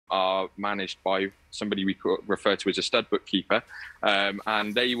are managed by somebody we refer to as a stud bookkeeper,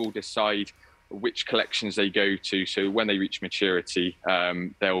 and they will decide which collections they go to. So when they reach maturity,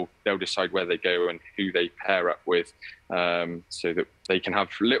 they'll decide where they go and who they pair up with, so that they can have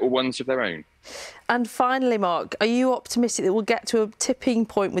little ones of their own. And finally, Mark, are you optimistic that we'll get to a tipping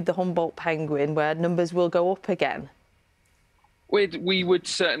point with the Humboldt penguin where numbers will go up again? We would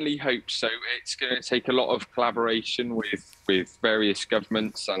certainly hope so. It's going to take a lot of collaboration with various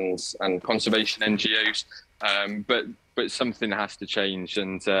governments and conservation NGOs, but something has to change,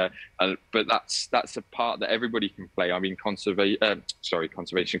 but that's a part that everybody can play. I mean,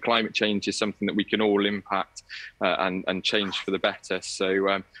 conservation, climate change is something that we can all impact and change for the better.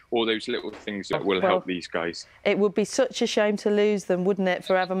 So all those little things that will help these guys. It would be such a shame to lose them, wouldn't it,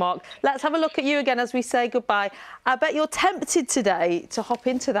 forever, Mark? Let's have a look at you again as we say goodbye. I bet you're tempted today to hop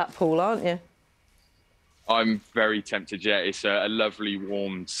into that pool, aren't you? I'm very tempted, yeah. It's a lovely,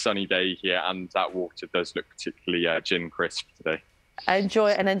 warm, sunny day here, and that water does look particularly gin crisp today.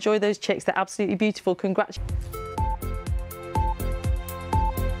 Enjoy those chicks. They're absolutely beautiful. Congratulations.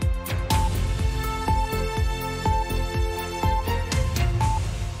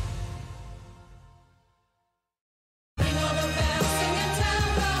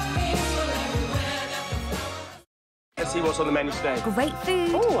 Let's see what's on the menu today. Great food.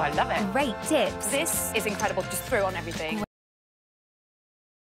 Oh, I love it. Great tips. This is incredible. Just throw on everything.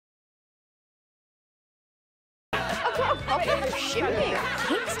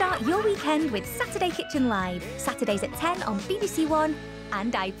 Kickstart your weekend with Saturday Kitchen Live. Saturdays at 10 on BBC One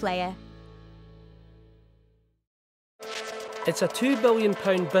and iPlayer. It's a £2 billion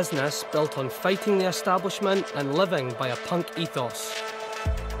business built on fighting the establishment and living by a punk ethos.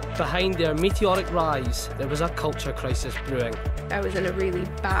 Behind their meteoric rise, there was a culture crisis brewing. I was in a really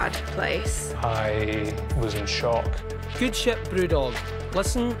bad place. I was in shock. Good Ship Brewdog.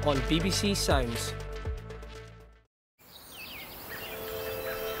 Listen on BBC Sounds.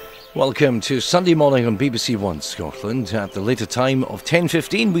 Welcome to Sunday morning on BBC One Scotland. At the later time of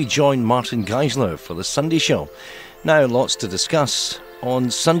 10:15, we join Martin Geisler for the Sunday show. Now, lots to discuss on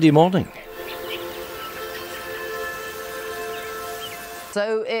Sunday morning.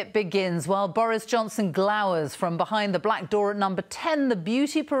 So it begins. While Boris Johnson glowers from behind the black door at number 10, the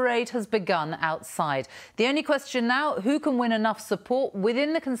beauty parade has begun outside. The only question now, who can win enough support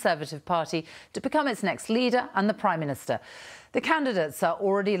within the Conservative Party to become its next leader and the Prime Minister? The candidates are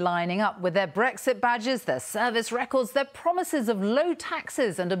already lining up with their Brexit badges, their service records, their promises of low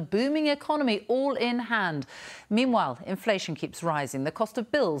taxes and a booming economy all in hand. Meanwhile, inflation keeps rising. The cost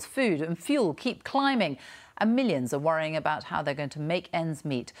of bills, food and fuel keep climbing. And millions are worrying about how they're going to make ends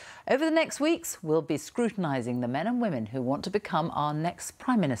meet. Over the next weeks, we'll be scrutinising the men and women who want to become our next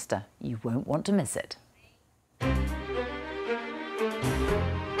Prime Minister. You won't want to miss it.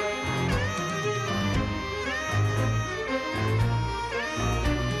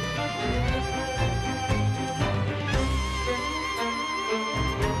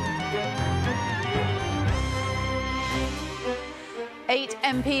 8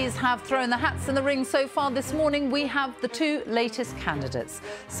 MPs have thrown their hats in the ring so far this morning. We have the two latest candidates.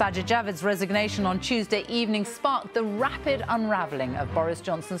 Sajid Javid's resignation on Tuesday evening sparked the rapid unravelling of Boris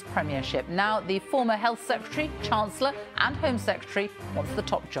Johnson's premiership. Now the former Health Secretary, Chancellor and Home Secretary wants the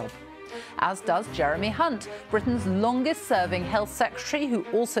top job. As does Jeremy Hunt, Britain's longest-serving Health Secretary, who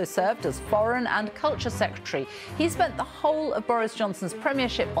also served as Foreign and Culture Secretary. He spent the whole of Boris Johnson's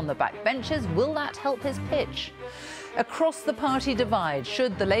premiership on the backbenches. Will that help his pitch? Across the party divide,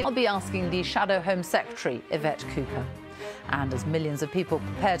 should the Labour be asking the Shadow Home Secretary, Yvette Cooper? And as millions of people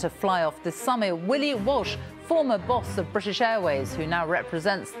prepare to fly off this summer, Willie Walsh, former boss of British Airways, who now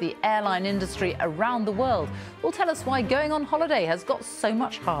represents the airline industry around the world, will tell us why going on holiday has got so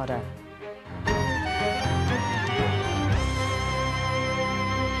much harder.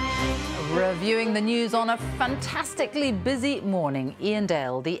 Reviewing the news on a fantastically busy morning, Ian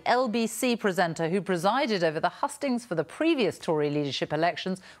Dale, the LBC presenter who presided over the hustings for the previous Tory leadership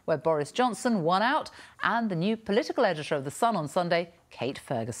elections where Boris Johnson won out, and the new political editor of The Sun on Sunday, Kate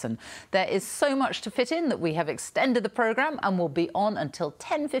Ferguson. There is so much to fit in that we have extended the programme and will be on until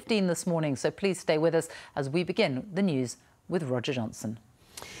 10:15 this morning, so please stay with us as we begin the news with Roger Johnson.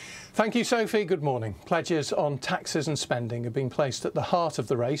 Thank you, Sophie. Good morning. Pledges on taxes and spending have been placed at the heart of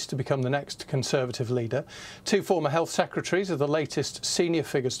the race to become the next Conservative leader. Two former health secretaries are the latest senior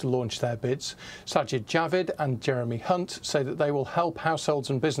figures to launch their bids. Sajid Javid and Jeremy Hunt say that they will help households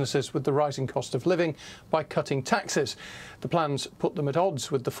and businesses with the rising cost of living by cutting taxes. The plans put them at odds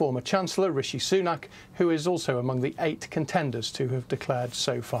with the former Chancellor, Rishi Sunak, who is also among the 8 contenders to have declared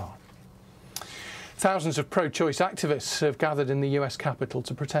so far. Thousands of pro-choice activists have gathered in the US Capitol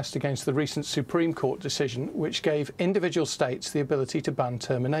to protest against the recent Supreme Court decision which gave individual states the ability to ban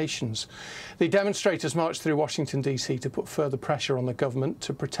terminations. The demonstrators marched through Washington, D.C. to put further pressure on the government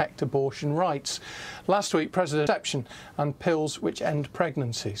to protect abortion rights. Last week, contraception and pills which end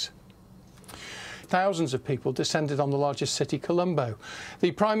pregnancies. Thousands of people descended on the largest city, Colombo.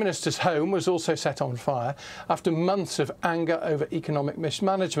 The Prime Minister's home was also set on fire after months of anger over economic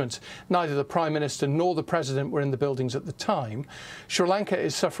mismanagement. Neither the Prime Minister nor the President were in the buildings at the time. Sri Lanka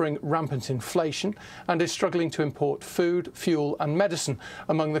is suffering rampant inflation and is struggling to import food, fuel and medicine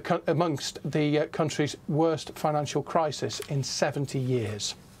amongst the country's worst financial crisis in 70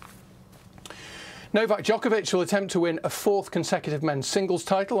 years. Novak Djokovic will attempt to win a fourth consecutive men's singles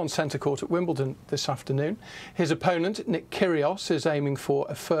title on centre court at Wimbledon this afternoon. His opponent, Nick Kyrgios, is aiming for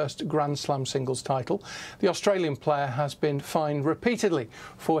a first Grand Slam singles title. The Australian player has been fined repeatedly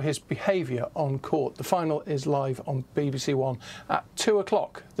for his behaviour on court. The final is live on BBC One at 2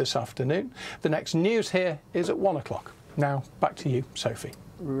 o'clock this afternoon. The next news here is at 1 o'clock. Now, back to you, Sophie.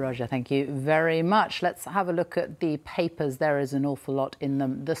 Roger, thank you very much. Let's have a look at the papers. There is an awful lot in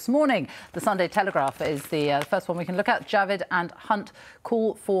them this morning. The Sunday Telegraph is the first one we can look at. Javid and Hunt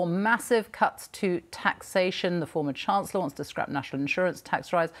call for massive cuts to taxation. The former Chancellor wants to scrap national insurance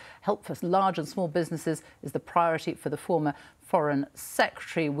tax rise. Help for large and small businesses is the priority for the former Foreign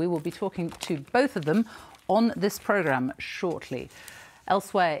Secretary. We will be talking to both of them on this programme shortly.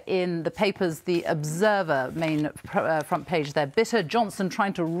 Elsewhere in the papers, The Observer, main front page there. Bitter Johnson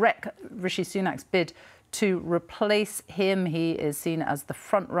trying to wreck Rishi Sunak's bid to replace him. He is seen as the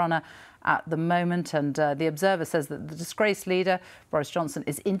front runner at the moment. And The Observer says that the disgraced leader, Boris Johnson,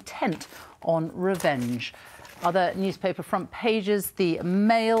 is intent on revenge. Other newspaper front pages, The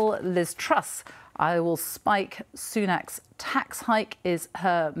Mail, Liz Truss. I will spike Sunak's tax hike is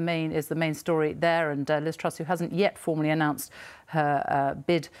the main story there. And Liz Truss, who hasn't yet formally announced her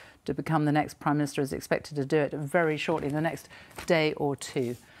bid to become the next Prime Minister, is expected to do it very shortly, in the next day or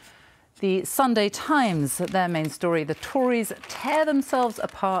two. The Sunday Times, their main story, the Tories tear themselves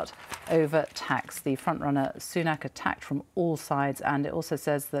apart over tax. The frontrunner Sunak attacked from all sides, and it also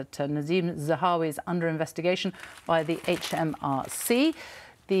says that Nazim Zahawi is under investigation by the HMRC.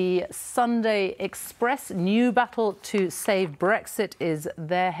 The Sunday Express, new battle to save Brexit is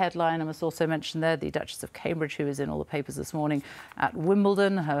their headline. I must also mention there the Duchess of Cambridge, who is in all the papers this morning at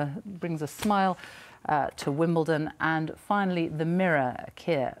Wimbledon, brings a smile to Wimbledon. And finally, the Mirror,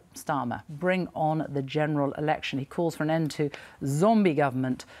 Keir Starmer, bring on the general election. He calls for an end to zombie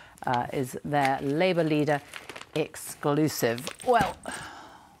government, is their Labour leader exclusive. Well,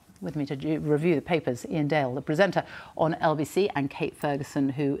 with me to review the papers, Ian Dale, the presenter on LBC, and Kate Ferguson,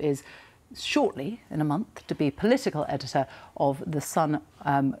 who is shortly, in a month, to be political editor of The Sun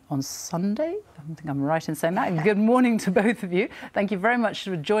on Sunday. I don't think I'm right in saying that. Good morning to both of you. Thank you very much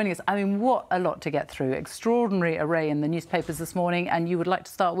for joining us. I mean, what a lot to get through. Extraordinary array in the newspapers this morning, and you would like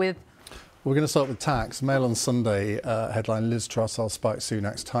to start with? We're going to start with tax. Mail on Sunday headline, Liz Truss, I'll spike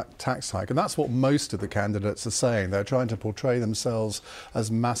Sunak's tax hike. And that's what most of the candidates are saying. They're trying to portray themselves as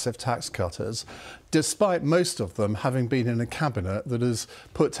massive tax cutters, despite most of them having been in a cabinet that has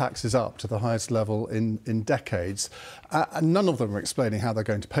put taxes up to the highest level in decades. And none of them are explaining how they're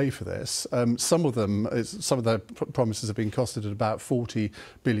going to pay for this. Some of their promises have been costed at about £40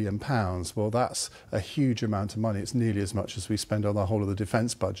 billion. Well, that's a huge amount of money. It's nearly as much as we spend on the whole of the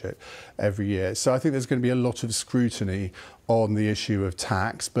defence budget every year. So I think there's going to be a lot of scrutiny on the issue of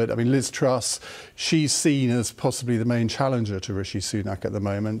tax. But I mean, Liz Truss, she's seen as possibly the main challenger to Rishi Sunak at the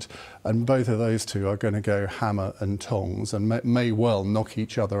moment. And both of those two are going to go hammer and tongs and may well knock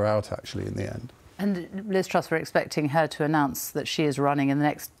each other out, actually, in the end. And Liz Truss, we're expecting her to announce that she is running in the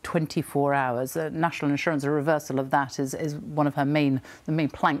next 24 hours. National insurance, a reversal of that is one of the main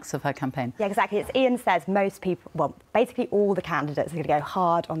planks of her campaign. Yeah, exactly. As Ian says, most people, well, basically all the candidates are going to go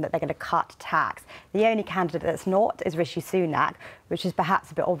hard on that they're going to cut tax. The only candidate that's not is Rishi Sunak, which is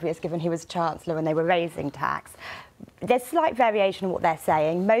perhaps a bit obvious given he was Chancellor when they were raising tax. There's slight variation in what they're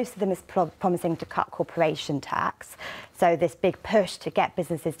saying. Most of them is promising to cut corporation tax. So this big push to get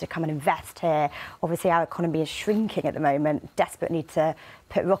businesses to come and invest here. Obviously, our economy is shrinking at the moment. Desperate need to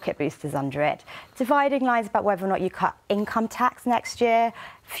put rocket boosters under it. Dividing lines about whether or not you cut income tax next year,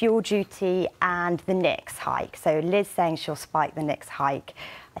 fuel duty and the NICS hike. So Liz saying she'll spike the NICS hike.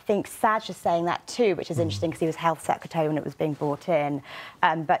 I think Saj is saying that too, which is interesting because he was Health Secretary when it was being brought in.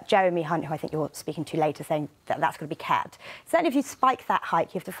 But Jeremy Hunt, who I think you're speaking to later, saying that that's going to be kept. Certainly if you spike that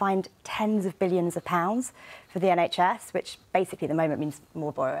hike, you have to find tens of billions of pounds for the NHS, which basically at the moment means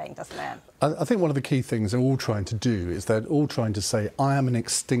more borrowing, doesn't it? I think one of the key things they're all trying to do is they're all trying to say, I am an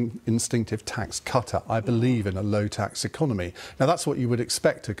instinctive tax cutter. I believe in a low tax economy. Now, that's what you would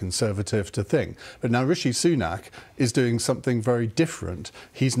expect a Conservative to think. But now Rishi Sunak is doing something very different.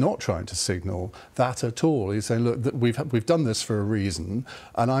 He's not trying to signal that at all. He's saying, look, we've done this for a reason,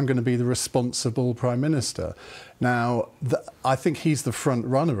 and I'm going to be the responsible Prime Minister. Now, I think he's the front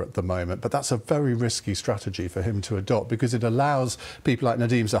runner at the moment, but that's a very risky strategy for him to adopt because it allows people like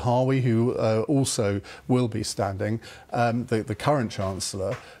Nadhim Zahawi, who also will be standing, the current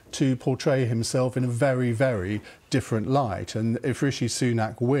Chancellor, to portray himself in a very, very different light. And if Rishi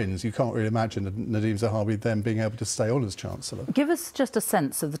Sunak wins, you can't really imagine Nadhim Zahawi then being able to stay on as Chancellor. Give us just a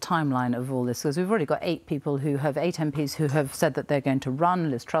sense of the timeline of all this, because we've already got 8 MPs who have said that they're going to run.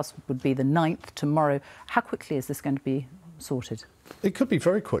 Liz Truss would be the 9th tomorrow. How quickly is this going to be sorted? It could be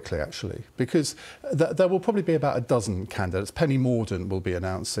very quickly, actually, because there will probably be about a dozen candidates. Penny Mordaunt will be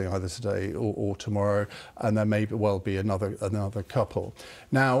announcing either today or tomorrow, and there may well be another couple.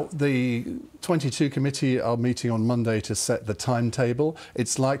 Now, the 22 committee are meeting on Monday to set the timetable.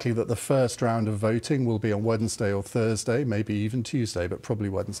 It's likely that the first round of voting will be on Wednesday or Thursday, maybe even Tuesday, but probably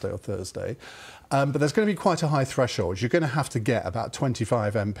Wednesday or Thursday. But there's going to be quite a high threshold. You're going to have to get about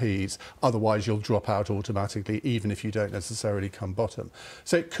 25 MPs, otherwise you'll drop out automatically, even if you don't necessarily come bottom.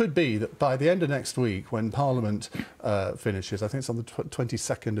 So it could be that by the end of next week, when Parliament finishes, I think it's on the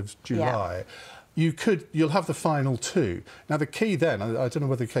 22nd of July, you'll have the final 2. Now, the key then, I don't know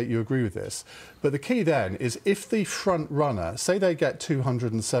whether, Kate, you agree with this, but the key then is if the front runner, say they get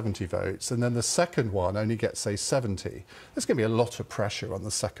 270 votes, and then the second one only gets, say, 70, there's going to be a lot of pressure on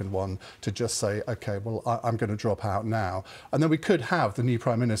the second one to just say, OK, well, I'm going to drop out now. And then we could have the new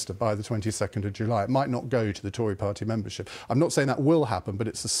Prime Minister by the 22nd of July. It might not go to the Tory party membership. I'm not saying that will happen, but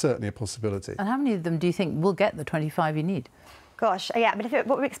it's certainly a possibility. And how many of them do you think will get the 25 you need? Gosh, yeah, but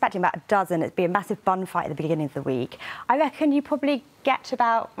what we're expecting about a dozen, it'd be a massive bun fight at the beginning of the week. I reckon you probably get to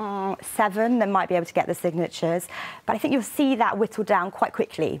about 7 that might be able to get the signatures, but I think you'll see that whittled down quite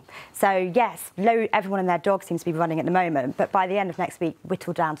quickly. So, yes, everyone and their dog seems to be running at the moment, but by the end of next week,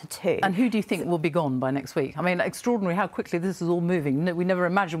 whittled down to 2. And who do you think will be gone by next week? I mean, extraordinary how quickly this is all moving. We never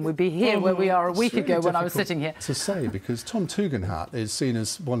imagined we'd be here where we are a week ago when I was sitting here. To say, because Tom Tugendhat is seen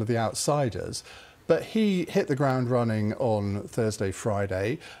as one of the outsiders. But he hit the ground running on Thursday,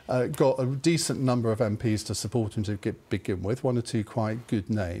 Friday, got a decent number of MPs to support him to begin with, 1 or 2 quite good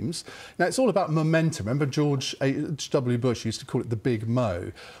names. Now, it's all about momentum. Remember George H.W. Bush used to call it the Big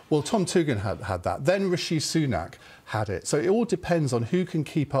Mo? Well, Tom Tugendhat had that. Then Rishi Sunak had it. So it all depends on who can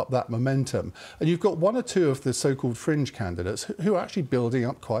keep up that momentum. And you've got 1 or 2 of the so-called fringe candidates who are actually building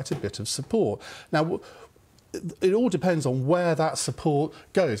up quite a bit of support. Now, it all depends on where that support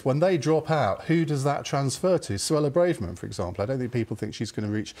goes. When they drop out, who does that transfer to? Suella Braverman, for example. I don't think people think she's going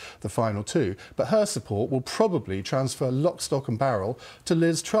to reach the final 2, but her support will probably transfer lock, stock and barrel to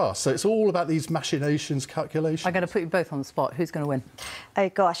Liz Truss. So it's all about these machinations, calculations. I'm going to put you both on the spot. Who's going to win? Oh,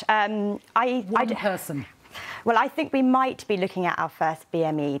 gosh. One person. Well, I think we might be looking at our first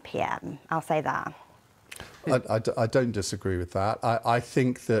BME PM. I'll say that. I don't disagree with that. I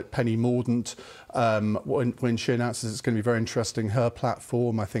think that Penny Mordaunt, when she announces it's going to be very interesting, her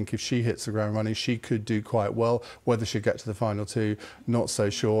platform, I think if she hits the ground running, she could do quite well. Whether she'll get to the final 2, not so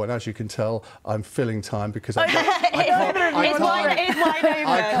sure. And as you can tell, I'm filling time because I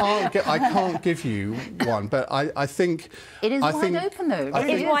can't give you one. But I think... It is wide open, though. It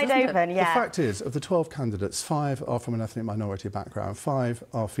is wide open, yeah. The fact is, of the 12 candidates, 5 are from an ethnic minority background, 5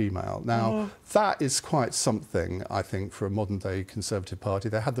 are female. Now, that is quite something, I think, for a modern-day Conservative party.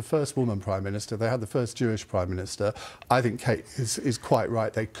 They had the first woman Prime Minister, they had the first Jewish Prime Minister. I think Kate is quite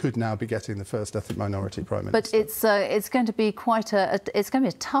right. They could now be getting the first ethnic minority Prime Minister. But it's going to be quite a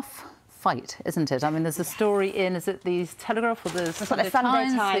tough fight, isn't it? I mean, there's a story in, is it the Telegraph or the Sunday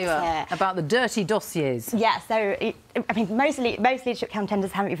Times about the dirty dossiers? Yeah, so, I mean, most leadership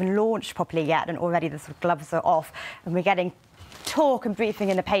contenders haven't even launched properly yet, and already the sort of gloves are off, and we're getting talk and briefing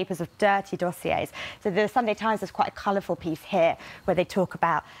in the papers of dirty dossiers. So the Sunday Times has quite a colourful piece here where they talk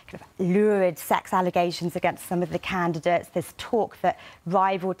about kind of lurid sex allegations against some of the candidates. There's talk that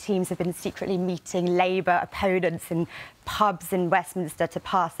rival teams have been secretly meeting Labour opponents in pubs in Westminster to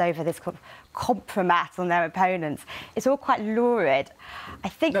pass over this compromat on their opponents. It's all quite lurid. I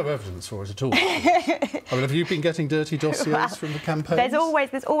think no evidence for it at all. I mean, have you been getting dirty dossiers from the campaigns?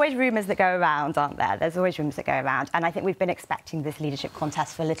 There's always rumours that go around, aren't there? There's always rumours that go around, and I think we've been expecting this leadership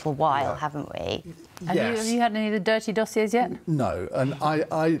contest for a little while, haven't we? Have you had any of the dirty dossiers yet? No, and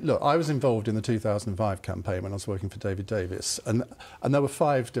I was involved in the 2005 campaign when I was working for David Davis, and there were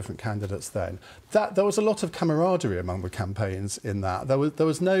 5 different candidates then. There was a lot of camaraderie among the campaigns in that. There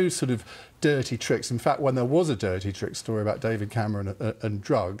was no sort of dirty tricks. In fact, when there was a dirty trick story about David Cameron and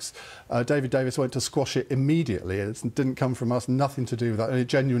drugs, David Davis went to squash it immediately. It didn't come from us, nothing to do with that, and it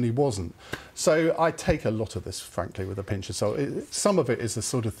genuinely wasn't. So I take a lot of this, frankly, with a pinch of salt. Some of it is the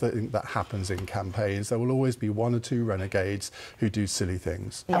sort of thing that happens in campaigns. There will always be 1 or 2 renegades who do silly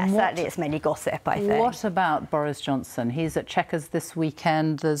things. Yeah, certainly it's mainly gossip, I think. What about Boris Johnson? He's at Chequers this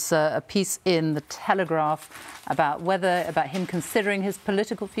weekend. There's a piece in the Telegraph about him considering his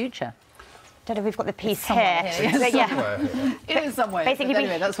political future. I don't know if we've got the piece here. It is somewhere. Basically,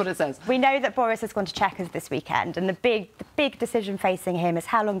 anyway, that's what it says. We know that Boris has gone to Chequers this weekend, and the big decision facing him is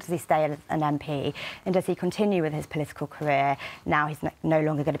how long does he stay as an MP, and does he continue with his political career? Now he's no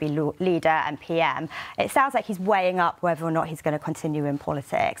longer going to be leader and PM. It sounds like he's weighing up whether or not he's going to continue in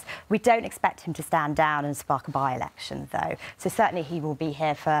politics. We don't expect him to stand down and spark a by-election, though. So certainly he will be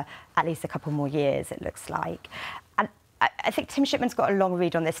here for at least a couple more years, it looks like. And I think Tim Shipman's got a long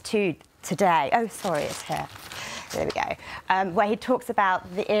read on this too today. Oh, sorry, it's here. There we go. Where he talks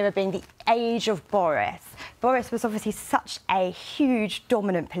about the era being the age of Boris. Boris was obviously such a huge,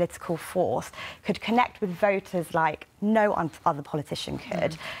 dominant political force, could connect with voters like no other politician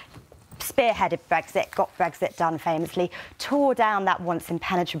could. Spearheaded Brexit, got Brexit done famously, tore down that once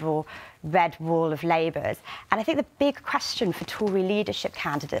impenetrable red wall of Labour's. And I think the big question for Tory leadership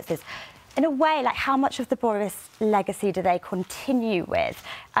candidates is, in a way, like, how much of the Boris legacy do they continue with?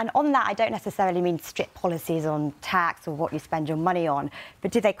 And on that, I don't necessarily mean strict policies on tax or what you spend your money on,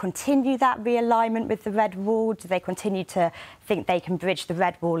 but do they continue that realignment with the red wall? Do they continue to think they can bridge the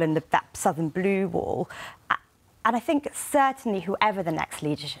red wall and that southern blue wall? And I think certainly whoever the next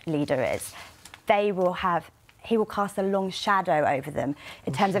leader is, he will cast a long shadow over them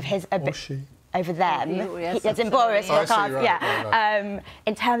in terms of his... over them, as in Boris,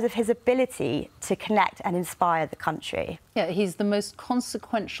 in terms of his ability to connect and inspire the country. Yeah, he's the most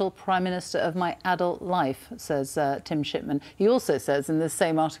consequential Prime Minister of my adult life, says Tim Shipman. He also says in the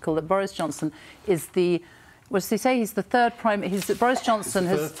same article that Boris Johnson is the... What does he say? He's the third Prime... Boris Johnson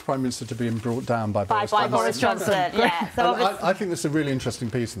has... the third Prime Minister to be brought down by Boris Johnson. Yeah. So I think this is a really interesting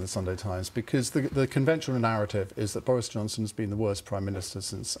piece in the Sunday Times, because the conventional narrative is that Boris Johnson has been the worst Prime Minister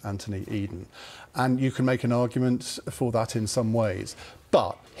since Anthony Eden. And you can make an argument for that in some ways.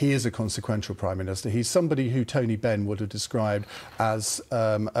 But he is a consequential Prime Minister. He's somebody who Tony Benn would have described as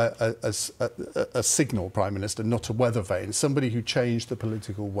a signal Prime Minister, not a weather vane, somebody who changed the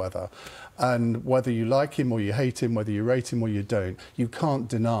political weather. And whether you like him or you hate him, whether you rate him or you don't, you can't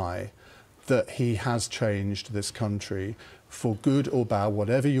deny that he has changed this country for good or bad,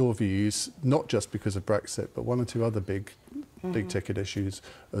 whatever your views, not just because of Brexit, but 1 or 2 other big ticket issues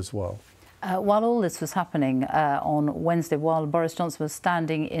as well. While all this was happening on Wednesday, while Boris Johnson was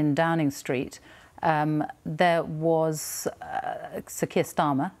standing in Downing Street, there was Sir Keir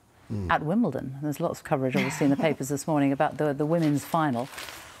Starmer at Wimbledon. There's lots of coverage, obviously, in the papers this morning about the women's final,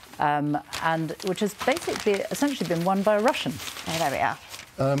 and which has essentially been won by a Russian. Oh, there we are.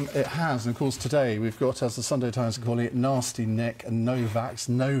 It has, and of course today we've got, as the Sunday Times are calling it, Nasty Nick and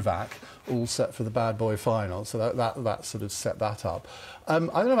Novak all set for the bad boy final, so that sort of set that up. I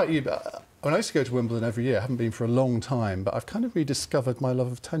don't know about you, but I used to go to Wimbledon every year. I haven't been for a long time, but I've kind of rediscovered my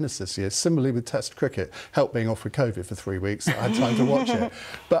love of tennis this year. Similarly with Test cricket, helped being off with COVID for 3 weeks, I had time to watch it.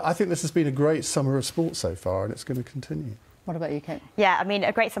 But I think this has been a great summer of sport so far, and it's going to continue. What about you, Kate? Yeah, I mean,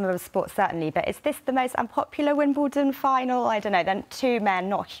 a great summer of sport, certainly, but is this the most unpopular Wimbledon final? I don't know. Then 2 men,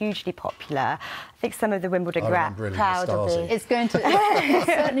 not hugely popular. I think some of the Wimbledon crowd will be... It's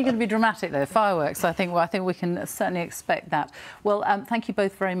certainly going to be dramatic, though. Fireworks, I think we can certainly expect that. Well, thank you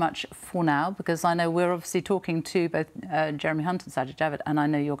both very much for now, because I know we're obviously talking to both Jeremy Hunt and Sajid Javid, and I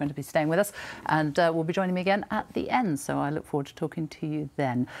know you're going to be staying with us, and will be joining me again at the end, so I look forward to talking to you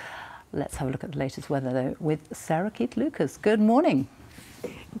then. Let's have a look at the latest weather, though, with Sarah Keith-Lucas. Good morning.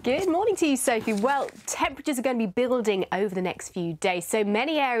 Good morning to you, Sophie. Well, temperatures are going to be building over the next few days, so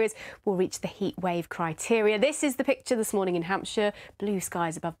many areas will reach the heat wave criteria. This is the picture this morning in Hampshire. Blue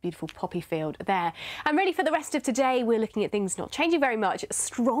skies above beautiful poppy field there. And really for the rest of today, we're looking at things not changing very much.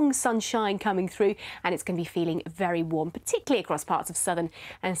 Strong sunshine coming through, and it's going to be feeling very warm, particularly across parts of southern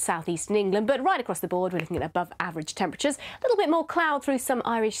and southeastern England. But right across the board, we're looking at above average temperatures. A little bit more cloud through some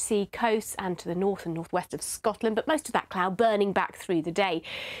Irish Sea coasts and to the north and northwest of Scotland, but most of that cloud burning back through the day.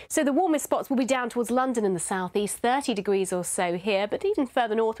 So the warmest spots will be down towards London and the southeast, 30 degrees or so here, but even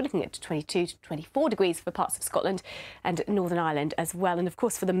further north, we're looking at 22 to 24 degrees for parts of Scotland and Northern Ireland as well. And of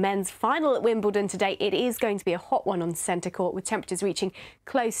course, for the men's final at Wimbledon today, it is going to be a hot one on centre court with temperatures reaching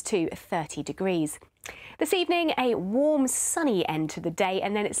close to 30 degrees. This evening, a warm, sunny end to the day,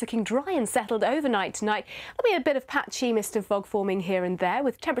 and then it's looking dry and settled overnight tonight. There'll be a bit of patchy mist and fog forming here and there,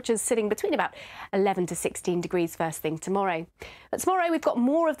 with temperatures sitting between about 11 to 16 degrees first thing tomorrow. But tomorrow, we've got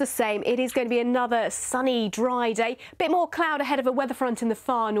more of the same. It is going to be another sunny, dry day. A bit more cloud ahead of a weather front in the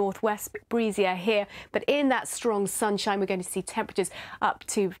far northwest, a bit breezier here. But in that strong sunshine, we're going to see temperatures up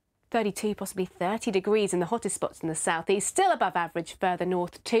to 32, possibly 30 degrees in the hottest spots in the southeast, still above average further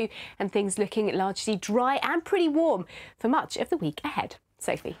north too, and things looking largely dry and pretty warm for much of the week ahead.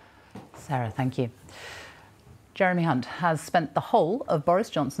 Sophie. Sarah, thank you. Jeremy Hunt has spent the whole of Boris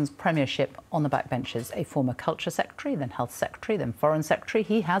Johnson's premiership on the backbenches. A former Culture Secretary, then Health Secretary, then Foreign Secretary.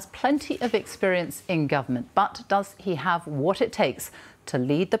 He has plenty of experience in government, but does he have what it takes to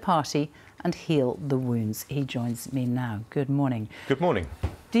lead the party and heal the wounds? He joins me now. Good morning. Good morning.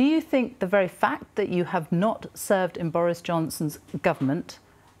 Do you think the very fact that you have not served in Boris Johnson's government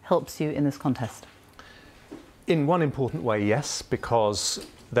helps you in this contest? In one important way, yes, because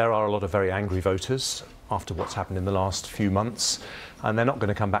there are a lot of very angry voters after what's happened in the last few months, and they're not going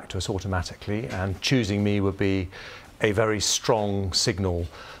to come back to us automatically, and choosing me would be a very strong signal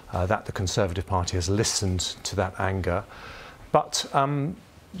that the Conservative Party has listened to that anger. But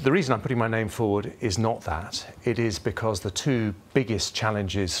the reason I'm putting my name forward is not that. It is because the two biggest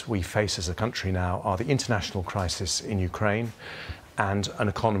challenges we face as a country now are the international crisis in Ukraine and an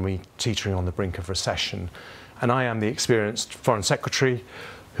economy teetering on the brink of recession. And I am the experienced Foreign Secretary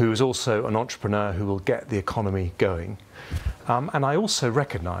who is also an entrepreneur who will get the economy going. And I also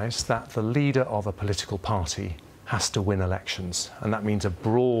recognise that the leader of a political party has to win elections, and that means a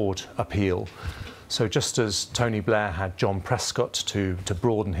broad appeal. So just as Tony Blair had John Prescott to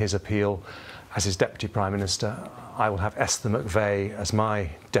broaden his appeal as his Deputy Prime Minister, I will have Esther McVey as my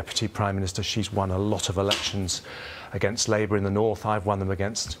Deputy Prime Minister. She's won a lot of elections against Labour in the north. I've won them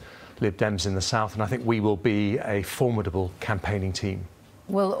against Lib Dems in the south, and I think we will be a formidable campaigning team.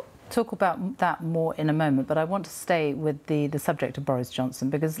 We'll talk about that more in a moment, but I want to stay with the subject of Boris Johnson,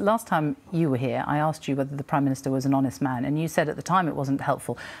 because last time you were here, I asked you whether the Prime Minister was an honest man, and you said at the time it wasn't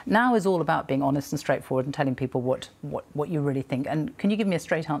helpful. Now is all about being honest and straightforward and telling people what you really think. And can you give me a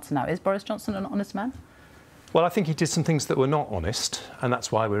straight answer now? Is Boris Johnson an honest man? Well, I think he did some things that were not honest, and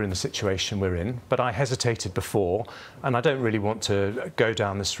that's why we're in the situation we're in. But I hesitated before, and I don't really want to go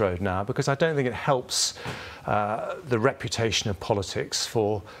down this road now, because I don't think it helps the reputation of politics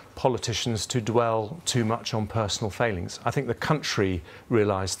for politicians to dwell too much on personal failings. I think the country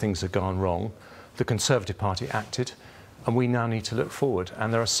realised things had gone wrong. The Conservative Party acted, and we now need to look forward.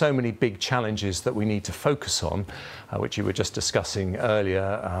 And there are so many big challenges that we need to focus on, which you were just discussing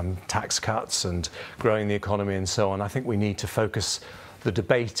earlier, tax cuts and growing the economy and so on. I think we need to focus the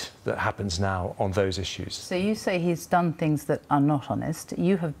debate that happens now on those issues. So you say he's done things that are not honest.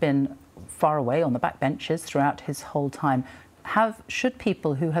 You have been far away on the backbenches throughout his whole time. Should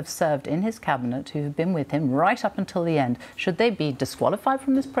people who have served in his cabinet, who have been with him right up until the end, should they be disqualified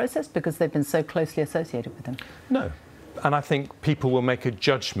from this process because they've been so closely associated with him? No. And I think people will make a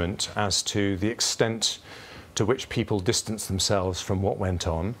judgment as to the extent to which people distance themselves from what went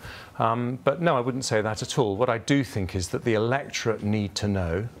on. But no, I wouldn't say that at all. What I do think is that the electorate need to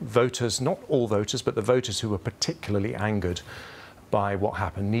know, voters, not all voters, but the voters who were particularly angered by what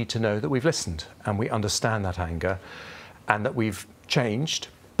happened, need to know that we've listened and we understand that anger and that we've changed,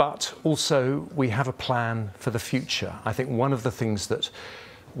 but also we have a plan for the future. I think one of the things that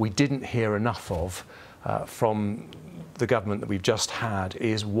we didn't hear enough of from the government that we've just had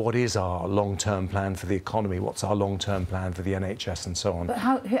is what is our long-term plan for the economy, what's our long-term plan for the NHS and so on. But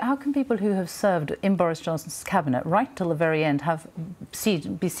how can people who have served in Boris Johnson's cabinet right till the very end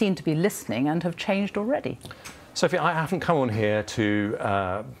be seen to be listening and have changed already? Sophie, I haven't come on here to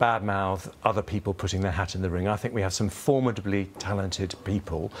badmouth other people putting their hat in the ring. I think we have some formidably talented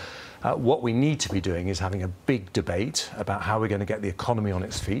people. What we need to be doing is having a big debate about how we're going to get the economy on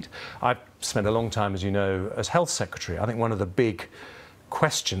its feet. I've spent a long time, as you know, as Health Secretary. I think one of the big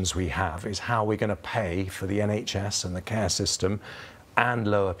questions we have is how we're going to pay for the NHS and the care system and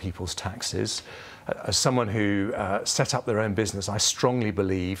lower people's taxes. As someone who set up their own business, I strongly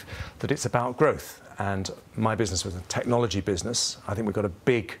believe that it's about growth. And my business was a technology business. I think we've got a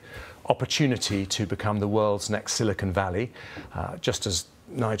big opportunity to become the world's next Silicon Valley, just as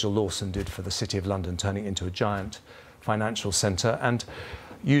Nigel Lawson did for the City of London, turning it into a giant financial centre, and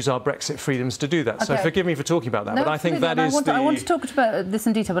use our Brexit freedoms to do that. Okay. So forgive me for talking about that, no, but I think that is I want to talk about this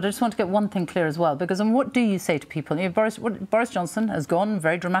in detail, but I just want to get one thing clear as well, because what do you say to people? You know, Boris Johnson has gone in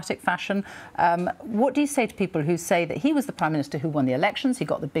very dramatic fashion. What do you say to people who say that he was the Prime Minister who won the elections, he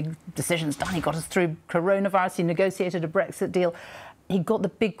got the big decisions done, he got us through coronavirus, he negotiated a Brexit deal, he got the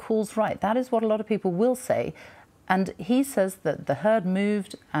big calls right? That is what a lot of people will say. And he says that the herd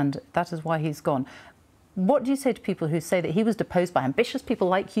moved and that is why he's gone. What do you say to people who say that he was deposed by ambitious people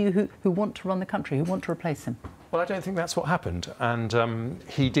like you who want to run the country, who want to replace him? Well, I don't think that's what happened. And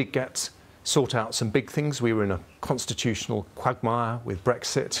he did sort out some big things. We were in a constitutional quagmire with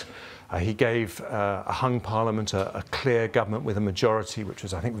Brexit. He gave a hung parliament, a clear government with a majority, which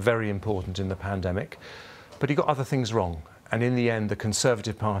was, I think, very important in the pandemic. But he got other things wrong. And in the end, the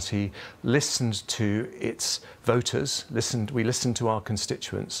Conservative Party listened to its voters, we listened to our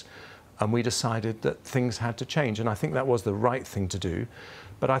constituents, and we decided that things had to change. And I think that was the right thing to do.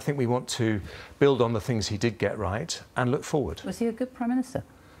 But I think we want to build on the things he did get right and look forward. Was he a good Prime Minister?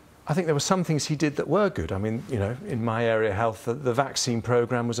 I think there were some things he did that were good. I mean, you know, in my area, health, the vaccine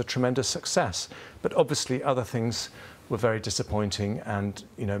programme was a tremendous success. But obviously other things were very disappointing and,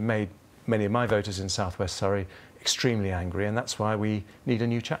 you know, made many of my voters in South West Surrey extremely angry. And that's why we need a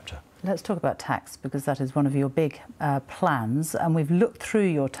new chapter. Let's talk about tax, because that is one of your big plans. And we've looked through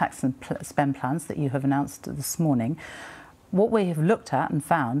your tax and spend plans that you have announced this morning. What we have looked at and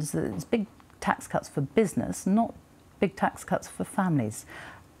found is that it's big tax cuts for business, not big tax cuts for families.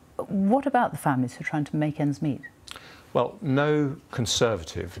 What about the families who are trying to make ends meet? Well, no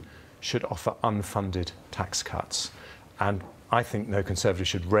Conservative should offer unfunded tax cuts. And I think no Conservative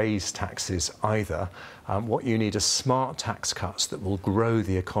should raise taxes either. What you need are smart tax cuts that will grow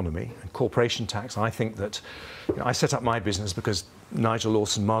the economy. And corporation tax, I think that, you know, I set up my business because Nigel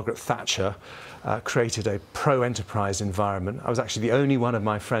Lawson, Margaret Thatcher created a pro-enterprise environment. I was actually the only one of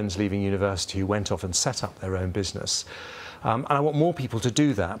my friends leaving university who went off and set up their own business. And I want more people to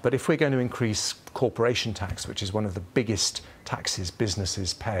do that. But if we're going to increase corporation tax, which is one of the biggest taxes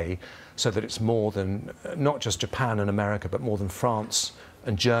businesses pay, so that it's more than not just Japan and America, but more than France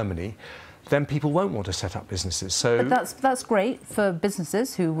and Germany, then people won't want to set up businesses. So but that's great for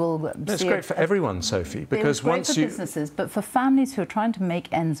businesses who will. It's great for everyone, Sophie, because once you. It's great for businesses, but for families who are trying to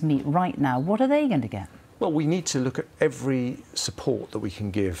make ends meet right now, what are they going to get? Well, we need to look at every support that we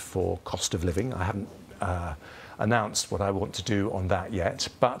can give for cost of living. I haven't announced what I want to do on that yet,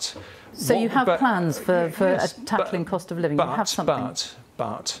 but so you have plans for yes, tackling cost of living. You have something.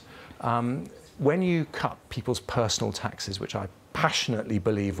 But when you cut people's personal taxes, which I passionately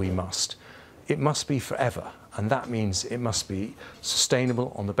believe we must, it must be forever. And that means it must be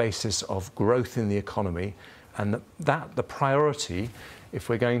sustainable on the basis of growth in the economy. And the priority, if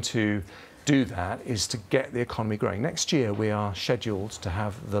we're going to do that, is to get the economy growing. Next year, we are scheduled to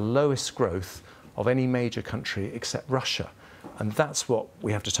have the lowest growth of any major country except Russia. And that's what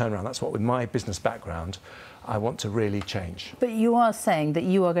we have to turn around. That's what, with my business background, I want to really change. But you are saying that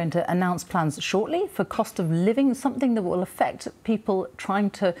you are going to announce plans shortly for cost of living, something that will affect people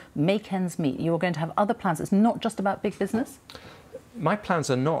trying to make ends meet. You are going to have other plans. It's not just about big business? My plans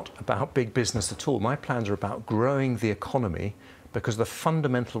are not about big business at all. My plans are about growing the economy, because the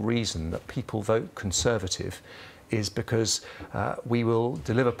fundamental reason that people vote Conservative is because we will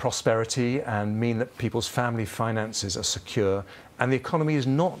deliver prosperity and mean that people's family finances are secure, and the economy is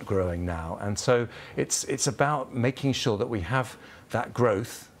not growing now. And so it's about making sure that we have that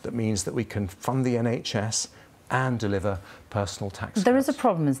growth that means that we can fund the NHS and deliver personal tax There cuts. is a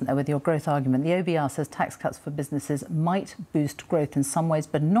problem, isn't there, with your growth argument? The OBR says tax cuts for businesses might boost growth in some ways,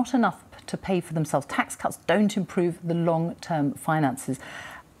 but not enough to pay for themselves. Tax cuts don't improve the long-term finances.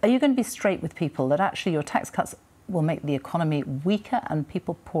 Are you going to be straight with people that actually your tax cuts will make the economy weaker and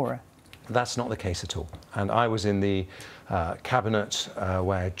people poorer? That's not the case at all. And I was in the cabinet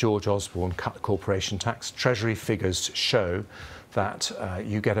where George Osborne cut corporation tax. Treasury figures show that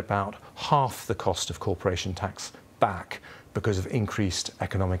you get about half the cost of corporation tax back because of increased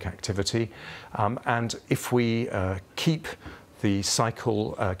economic activity. And if we keep the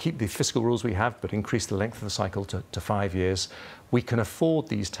cycle, keep the fiscal rules we have, but increase the length of the cycle to 5 years, we can afford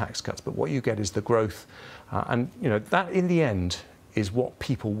these tax cuts. But what you get is the growth. And, you know, that in the end is what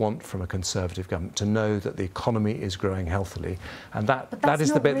people want from a Conservative government, to know that the economy is growing healthily. And that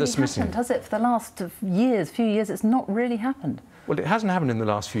is the bit that's missing. Has it? For the last few years, it's not really happened. Well, it hasn't happened in the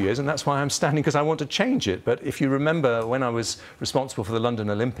last few years, and that's why I'm standing, because I want to change it. But if you remember, when I was responsible for the London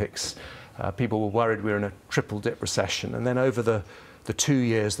Olympics, people were worried we were in a triple-dip recession. And then over the 2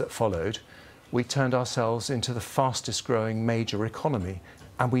 years that followed, we turned ourselves into the fastest-growing major economy.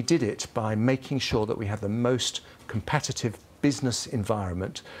 And we did it by making sure that we had the most competitive business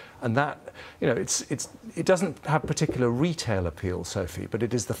environment, and that, you know, it doesn't have particular retail appeal, Sophie, but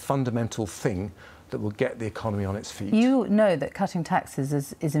it is the fundamental thing that will get the economy on its feet. You know that cutting taxes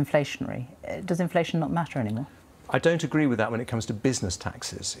is inflationary. Does inflation not matter anymore? I don't agree with that when it comes to business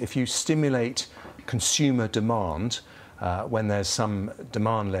taxes. If you stimulate consumer demand, when there's some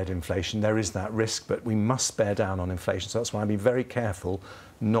demand-led inflation, there is that risk, but we must bear down on inflation. So that's why I'd be very careful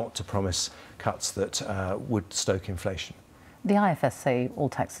not to promise cuts that would stoke inflation. The IFS say all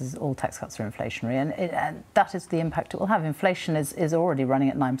tax cuts are inflationary, and that is the impact it will have. Inflation is already running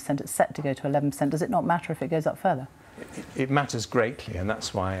at 9%. It's set to go to 11%. Does it not matter if it goes up further? It matters greatly, and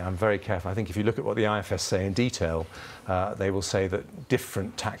that's why I'm very careful. I think if you look at what the IFS say in detail, they will say that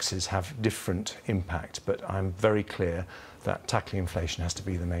different taxes have different impact, but I'm very clear that tackling inflation has to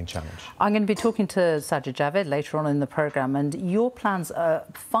be the main challenge. I'm going to be talking to Sajid Javid later on in the programme, and your plans are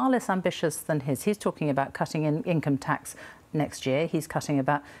far less ambitious than his. He's talking about cutting income tax next year. He's talking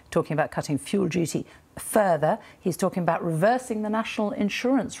about cutting fuel duty further. He's talking about reversing the national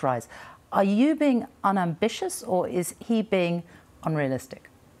insurance rise. Are you being unambitious, or is he being unrealistic?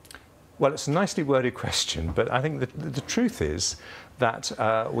 Well, it's a nicely worded question, but I think the truth is that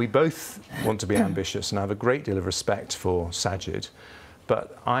we both want to be ambitious, and I have a great deal of respect for Sajid,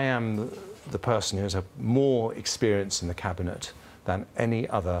 but I am the person who has more experience in the cabinet than any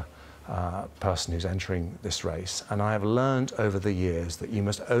other person who's entering this race, and I have learned over the years that you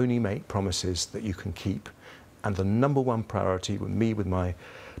must only make promises that you can keep, and the number one priority with me, with my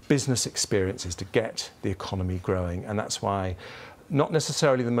business experience, is to get the economy growing, and that's why not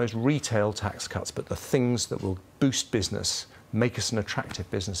necessarily the most retail tax cuts, but the things that will boost business, make us an attractive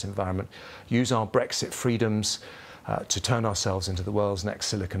business environment, use our Brexit freedoms to turn ourselves into the world's next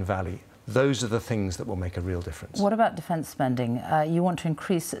Silicon Valley. Those are the things that will make a real difference. What about defence spending? You want to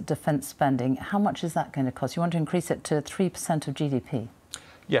increase defence spending. How much is that going to cost? You want to increase it to 3% of GDP?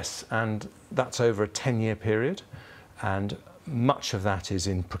 Yes, and that's over a 10-year period, and much of that is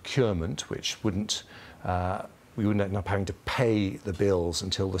in procurement, which we wouldn't end up having to pay the bills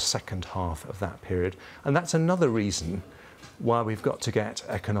until the second half of that period. And that's another reason why we've got to get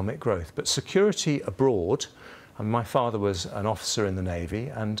economic growth. But security abroad, and my father was an officer in the Navy,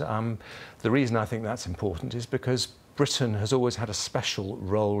 and the reason I think that's important is because Britain has always had a special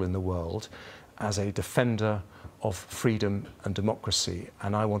role in the world as a defender of freedom and democracy,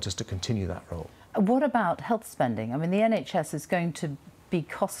 and I want us to continue that role. What about health spending? I mean, the NHS is going to be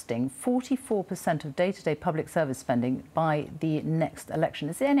costing 44% of day-to-day public service spending by the next election.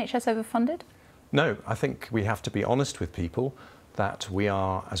 Is the NHS overfunded? No, I think we have to be honest with people that we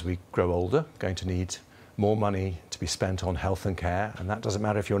are, as we grow older, going to need more money to be spent on health and care, and that doesn't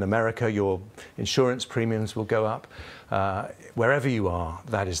matter if you're in America, your insurance premiums will go up. Wherever you are,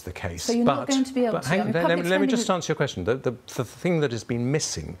 that is the case. So you're not going to be able to... Let me just answer your question. The thing that has been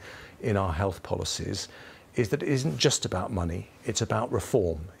missing in our health policies is that it isn't just about money, it's about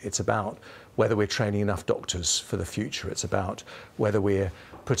reform. It's about whether we're training enough doctors for the future. It's about whether we're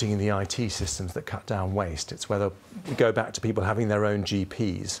putting in the IT systems that cut down waste. It's whether we go back to people having their own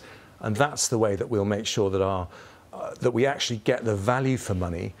GPs. And that's the way that we'll make sure that that we actually get the value for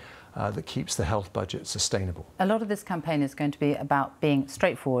money that keeps the health budget sustainable. A lot of this campaign is going to be about being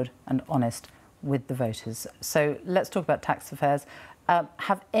straightforward and honest with the voters. So let's talk about tax affairs.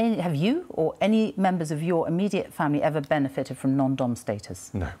 Have you or any members of your immediate family ever benefited from non-dom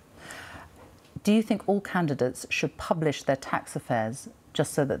status? No. Do you think all candidates should publish their tax affairs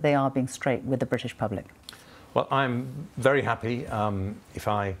just so that they are being straight with the British public? Well, I'm very happy if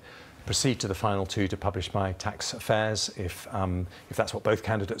I proceed to the final two to publish my tax affairs, if that's what both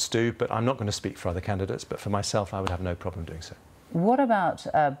candidates do, but I'm not going to speak for other candidates, but for myself I would have no problem doing so. What about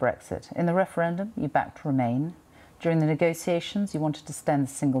Brexit? In the referendum you backed Remain. During the negotiations you wanted to extend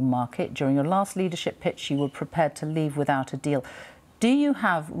the single market. During your last leadership pitch you were prepared to leave without a deal. Do you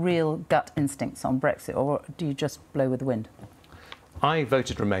have real gut instincts on Brexit, or do you just blow with the wind? I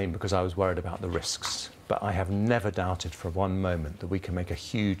voted Remain because I was worried about the risks, but I have never doubted for one moment that we can make a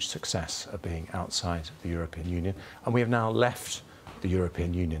huge success of being outside the European Union, and we have now left the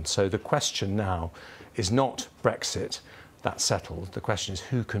European Union. So the question now is not Brexit, that's settled. The question is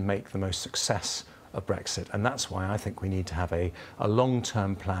who can make the most success of Brexit. And that's why I think we need to have a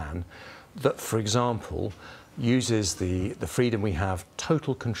long-term plan that, for example, uses the freedom we have,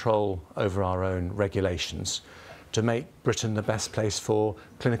 total control over our own regulations, to make Britain the best place for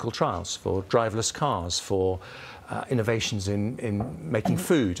clinical trials, for driverless cars, for innovations in making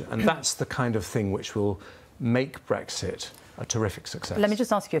food. And that's the kind of thing which will make Brexit a terrific success. Let me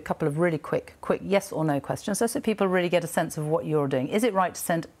just ask you a couple of really quick yes or no questions, so people really get a sense of what you're doing. Is it right to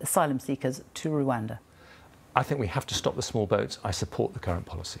send asylum seekers to Rwanda? I think we have to stop the small boats. I support the current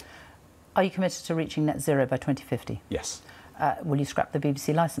policy. Are you committed to reaching net zero by 2050? Yes. Will you scrap the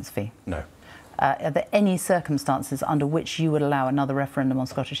BBC licence fee? No. Are there any circumstances under which you would allow another referendum on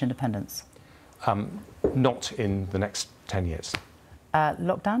Scottish independence? Not in the next 10 years.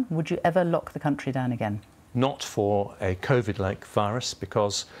 Lockdown? Would you ever lock the country down again? Not for a COVID-like virus,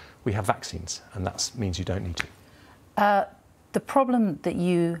 because we have vaccines, and that means you don't need to. The problem that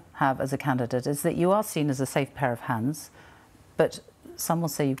you have as a candidate is that you are seen as a safe pair of hands, but some will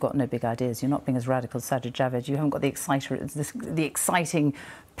say you've got no big ideas. You're not being as radical as Sajid Javid. You haven't got the exciting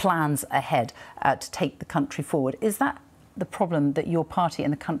plans ahead to take the country forward. Is that the problem, that your party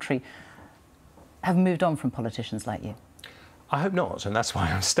and the country have moved on from politicians like you? I hope not, and that's why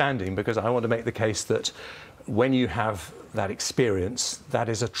I'm standing, because I want to make the case that when you have that experience, that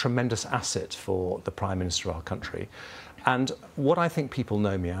is a tremendous asset for the Prime Minister of our country. And what I think people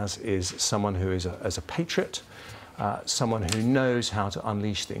know me as is someone who is a patriot, someone who knows how to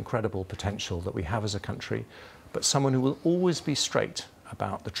unleash the incredible potential that we have as a country, but someone who will always be straight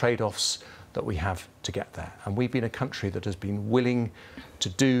about the trade-offs that we have to get there. And we've been a country that has been willing to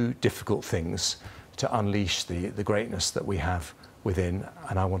do difficult things to unleash the greatness that we have within,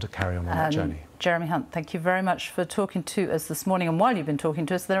 and I want to carry on that journey. Jeremy Hunt, thank you very much for talking to us this morning. And while you've been talking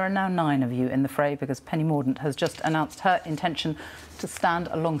to us, there are now 9 of you in the fray, because Penny Mordaunt has just announced her intention to stand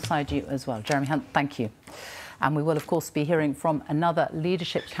alongside you as well. Jeremy Hunt, thank you. And we will, of course, be hearing from another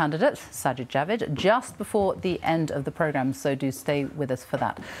leadership candidate, Sajid Javid, just before the end of the programme, so do stay with us for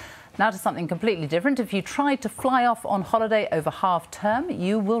that. Now to something completely different. If you tried to fly off on holiday over half-term,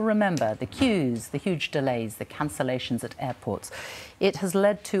 you will remember the queues, the huge delays, the cancellations at airports. It has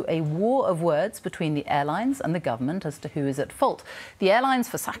led to a war of words between the airlines and the government as to who is at fault. The airlines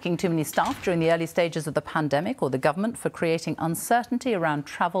for sacking too many staff during the early stages of the pandemic, or the government for creating uncertainty around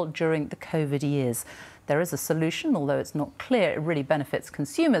travel during the COVID years. There is a solution, although it's not clear it really benefits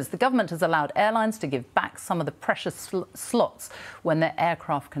consumers. The government has allowed airlines to give back some of the precious slots when their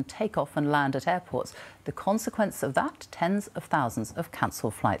aircraft can take off and land at airports. The consequence of that, tens of thousands of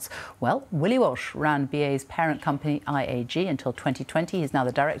cancelled flights. Well, Willie Walsh ran BA's parent company IAG until 2020. He's now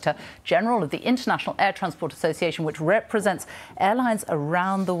the Director General of the International Air Transport Association, which represents airlines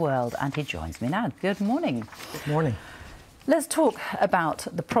around the world. And he joins me now. Good morning. Good morning. Let's talk about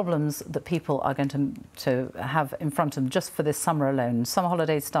the problems that people are going to have in front of them just for this summer alone. Summer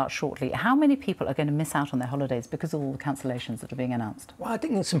holidays start shortly. How many people are going to miss out on their holidays because of all the cancellations that are being announced? Well, I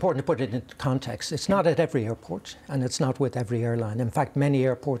think it's important to put it into context. It's not at every airport, and it's not with every airline. In fact, many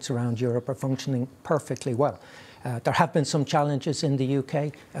airports around Europe are functioning perfectly well. There have been some challenges in the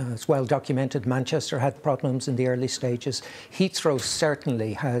UK. It's well documented. Manchester had problems in the early stages. Heathrow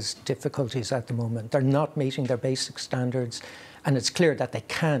certainly has difficulties at the moment. They're not meeting their basic standards, and it's clear that they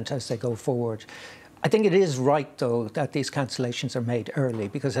can't as they go forward. I think it is right, though, that these cancellations are made early,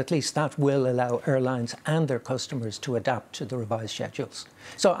 because at least that will allow airlines and their customers to adapt to the revised schedules.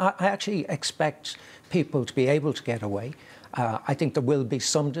 So I actually expect people to be able to get away. I think there will be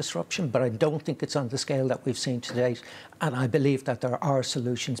some disruption, but I don't think it's on the scale that we've seen to date. And I believe that there are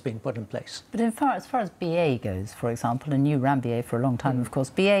solutions being put in place. But as far as BA goes, for example, and you ran BA for a long time, of course,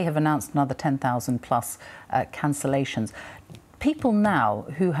 BA have announced another 10,000 plus cancellations. People now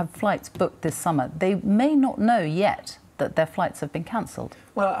who have flights booked this summer, they may not know yet that their flights have been cancelled.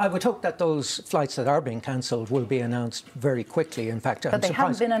 Well, I would hope that those flights that are being cancelled will be announced very quickly. In fact, but they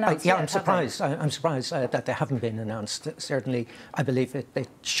haven't been announced yet, I'm surprised. I'm surprised that they haven't been announced. Certainly, I believe they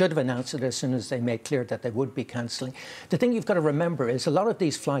should have announced it as soon as they made clear that they would be cancelling. The thing you've got to remember is a lot of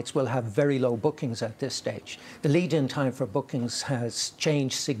these flights will have very low bookings at this stage. The lead-in time for bookings has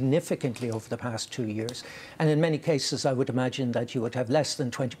changed significantly over the past 2 years. And in many cases, I would imagine that you would have less than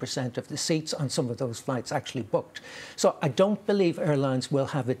 20% of the seats on some of those flights actually booked. So I don't believe airlines will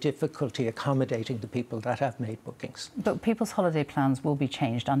have a difficulty accommodating the people that have made bookings. But people's holiday plans will be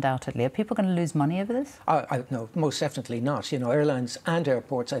changed, undoubtedly. Are people going to lose money over this? No, most definitely not. You know, airlines and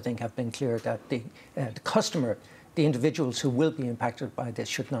airports, I think, have been clear that the customer the individuals who will be impacted by this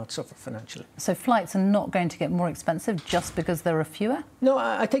should not suffer financially. So flights are not going to get more expensive just because there are fewer? No,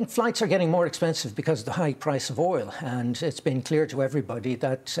 I think flights are getting more expensive because of the high price of oil, and it's been clear to everybody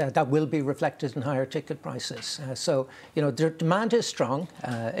that that will be reflected in higher ticket prices. So, you know, the demand is strong.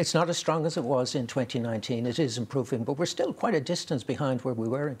 It's not as strong as it was in 2019. It is improving, but we're still quite a distance behind where we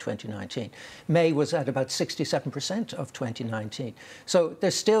were in 2019. May was at about 67% of 2019. So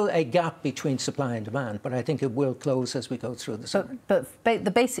there's still a gap between supply and demand, but I think it will close as we go through the summer. But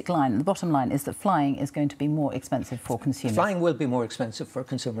the basic line, the bottom line, is that flying is going to be more expensive for consumers. Flying will be more expensive for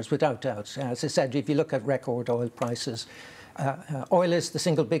consumers, without doubt. As I said, if you look at record oil prices, oil is the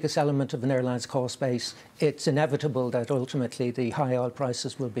single biggest element of an airline's cost base. It's inevitable that ultimately the high oil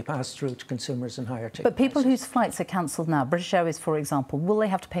prices will be passed through to consumers in higher ticket But people prices. whose flights are cancelled now, British Airways, for example, will they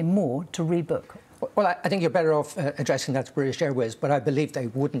have to pay more to rebook? Well, I think you're better off addressing that to British Airways, but I believe they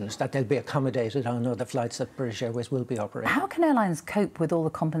wouldn't, that they'll be accommodated on other flights that British Airways will be operating. How can airlines cope with all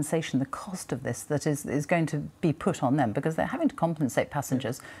the compensation, the cost of this that is going to be put on them? Because they're having to compensate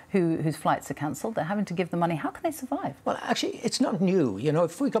passengers whose flights are cancelled. They're having to give them money. How can they survive? Well, actually, it's not new. You know,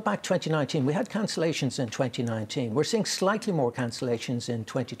 if we go back 2019, we had cancellations in 2019. We're seeing slightly more cancellations in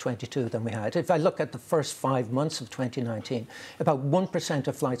 2022 than we had. If I look at the first 5 months of 2019, about 1%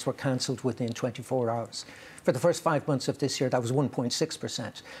 of flights were cancelled within 24 hours. For the first 5 months of this year, that was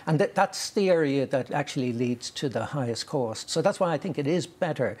 1.6%. And that's the area that actually leads to the highest cost. So that's why I think it is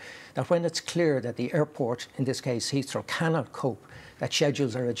better that when it's clear that the airport, in this case Heathrow, cannot cope, that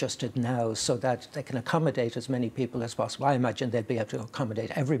schedules are adjusted now so that they can accommodate as many people as possible. I imagine they'll be able to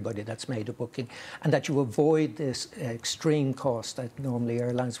accommodate everybody that's made a booking, and that you avoid this extreme cost that normally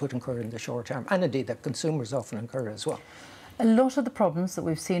airlines would incur in the short term, and indeed that consumers often incur as well. A lot of the problems that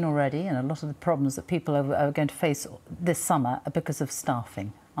we've seen already and a lot of the problems that people are going to face this summer are because of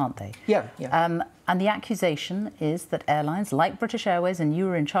staffing, aren't they? Yeah. And the accusation is that airlines like British Airways, and you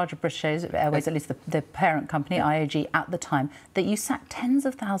were in charge of British Airways, at least the parent company, IAG, at the time, that you sacked tens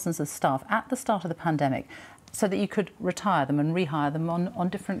of thousands of staff at the start of the pandemic so that you could retire them and rehire them on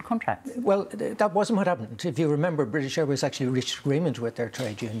different contracts. Well, that wasn't what happened. If you remember, British Airways actually reached agreement with their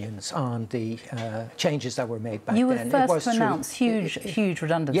trade unions on the changes that were made back then. You were first to announce huge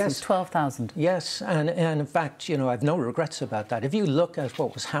redundancies, yes, 12,000. Yes, and in fact, you know, I've no regrets about that. If you look at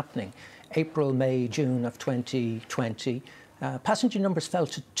what was happening, April, May, June of 2020, passenger numbers fell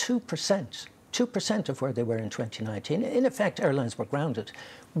to 2%. 2% of where they were in 2019. In effect, airlines were grounded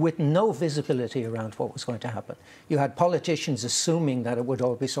with no visibility around what was going to happen. You had politicians assuming that it would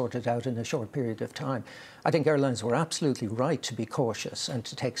all be sorted out in a short period of time. I think airlines were absolutely right to be cautious and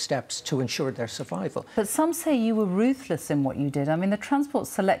to take steps to ensure their survival. But some say you were ruthless in what you did. I mean, the Transport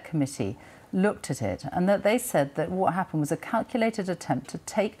Select Committee looked at it and that they said that what happened was a calculated attempt to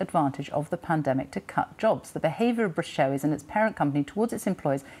take advantage of the pandemic to cut jobs. The behaviour of British Airways and its parent company towards its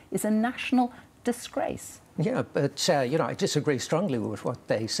employees is a national disgrace. Yeah, but, you know, I disagree strongly with what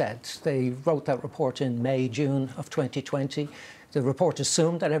they said. They wrote that report in May, June of 2020. The report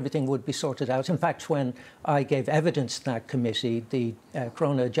assumed that everything would be sorted out. In fact, when I gave evidence to that committee, the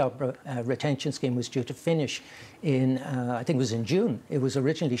Corona Job Retention Scheme was due to finish in, I think it was in June. It was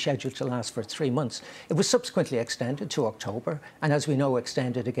originally scheduled to last for 3 months. It was subsequently extended to October, and as we know,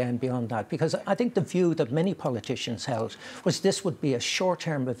 extended again beyond that, because I think the view that many politicians held was this would be a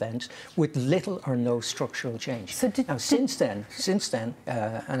short-term event with little or no structural change. So now, since then,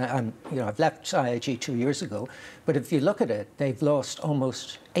 and I've left IAG 2 years ago, but if you look at it, they've lost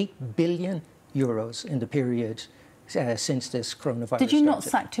almost €8 billion in the period since this coronavirus Did you not started.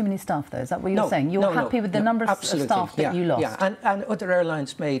 sack too many staff, though? Is that what you're saying? You're happy with the number of staff that you lost? Yeah, and other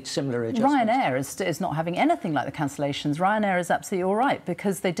airlines made similar adjustments. Ryanair is not having anything like the cancellations. Ryanair is absolutely all right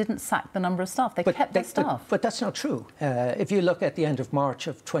because they didn't sack the number of staff. They kept their staff. But that's not true. If you look at the end of March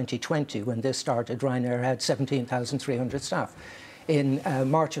of 2020, when this started, Ryanair had 17,300 staff. In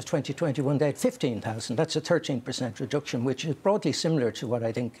March of 2021, they had 15,000. That's a 13% reduction, which is broadly similar to what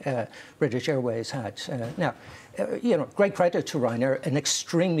I think British Airways had. Now, you know, great credit to Ryanair, an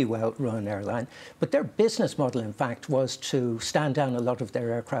extremely well-run airline. But their business model, in fact, was to stand down a lot of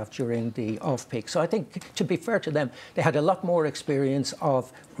their aircraft during the off-peak. So I think, to be fair to them, they had a lot more experience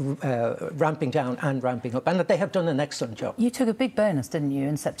of ramping down and ramping up, and that they have done an excellent job. You took a big bonus, didn't you,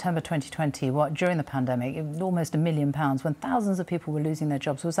 in September 2020, during the pandemic, almost £1 million, when thousands of people were losing their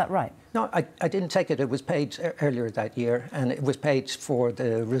jobs. Was that right? No, I didn't take it. It was paid earlier that year, and it was paid for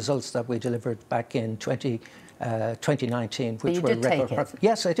the results that we delivered back in 2019, which you were did take record. it?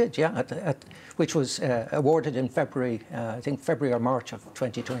 Yes, I did. Yeah, which was awarded in February, I think February or March of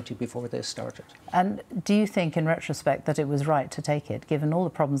 2020, before this started. And do you think, in retrospect, that it was right to take it, given all the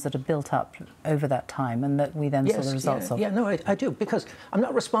problems that have built up over that time, and that we then saw the results of? Yeah, no, I do, because I'm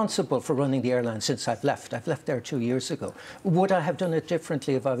not responsible for running the airline since I've left. I've left there 2 years ago. Would I have done it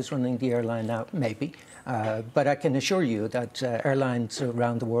differently if I was running the airline now? Maybe. But I can assure you that airlines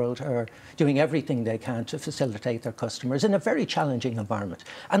around the world are doing everything they can to facilitate their customers in a very challenging environment.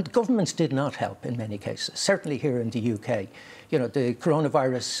 And governments did not help in many cases, certainly here in the UK. You know, the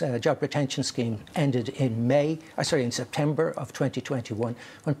coronavirus job retention scheme ended in September of 2021,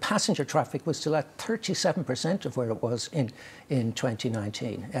 when passenger traffic was still at 37% of where it was in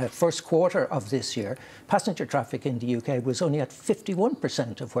 2019. First quarter of this year, passenger traffic in the UK was only at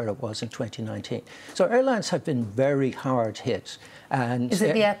 51% of where it was in 2019. So airlines have been very hard hit. And is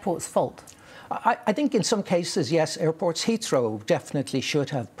it the airport's fault? I think in some cases, yes, airports. Heathrow definitely should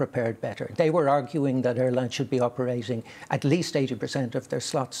have prepared better. They were arguing that airlines should be operating at least 80% of their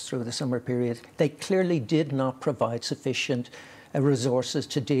slots through the summer period. They clearly did not provide sufficient resources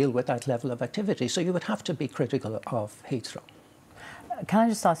to deal with that level of activity. So you would have to be critical of Heathrow. Can I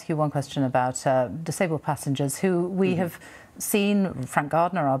just ask you one question about disabled passengers who we have seen? Frank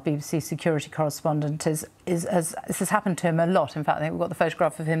Gardner, our BBC security correspondent, this has happened to him a lot. In fact, I think we've got the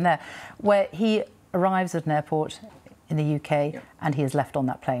photograph of him there, where he arrives at an airport in the UK and he is left on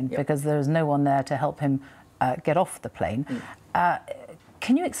that plane because there is no one there to help him get off the plane.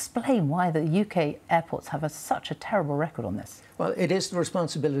 Can you explain why the UK airports have such a terrible record on this? Well, it is the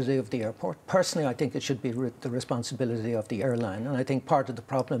responsibility of the airport. Personally, I think it should be the responsibility of the airline. And I think part of the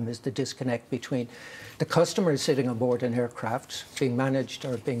problem is the disconnect between the customers sitting on board an aircraft, being managed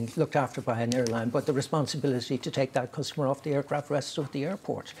or being looked after by an airline, but the responsibility to take that customer off the aircraft rests with the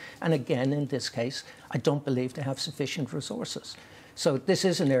airport. And again, in this case, I don't believe they have sufficient resources. So this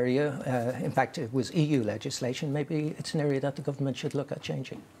is an area, in fact, it was EU legislation. Maybe it's an area that the government should look at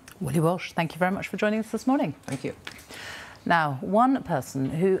changing. Willie Walsh, thank you very much for joining us this morning. Thank you. Now, one person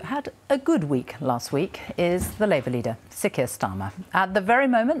who had a good week last week is the Labour leader, Sir Keir Starmer. At the very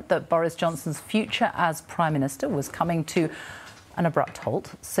moment that Boris Johnson's future as Prime Minister was coming to an abrupt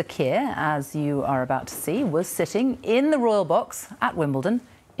halt, Sir Keir, as you are about to see, was sitting in the Royal Box at Wimbledon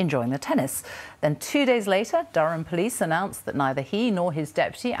enjoying the tennis. Then 2 days later, Durham police announced that neither he nor his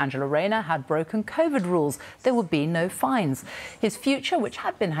deputy, Angela Rayner, had broken COVID rules. There would be no fines. His future, which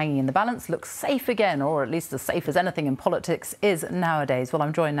had been hanging in the balance, looks safe again, or at least as safe as anything in politics is nowadays. Well,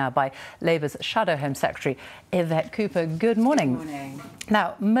 I'm joined now by Labour's Shadow Home Secretary, Yvette Cooper. Good morning. Good morning.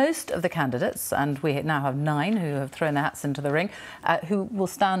 Now, most of the candidates, and we now have 9 who have thrown their hats into the ring, who will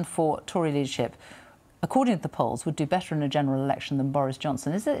stand for Tory leadership, according to the polls, would do better in a general election than Boris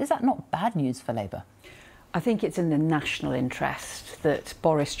Johnson. Is that not bad news for Labour? I think it's in the national interest that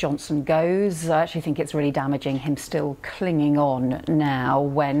Boris Johnson goes. I actually think it's really damaging him still clinging on now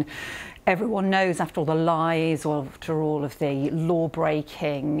when everyone knows, after all the lies, or after all of the law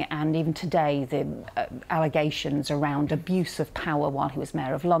breaking, and even today the allegations around abuse of power while he was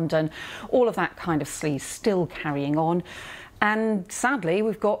Mayor of London, all of that kind of sleaze still carrying on. And sadly,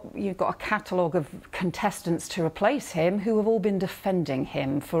 you've got a catalogue of contestants to replace him who have all been defending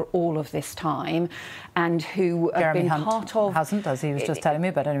him for all of this time, and who have been part of. Hasn't, as he was just telling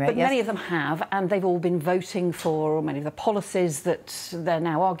me, but anyway. But many of them have, and they've all been voting for many of the policies that they're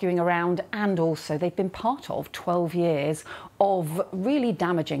now arguing around, and also they've been part of 12 years of really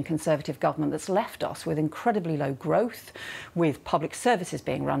damaging Conservative government that's left us with incredibly low growth, with public services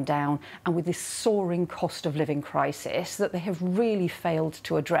being run down, and with this soaring cost of living crisis that they have really failed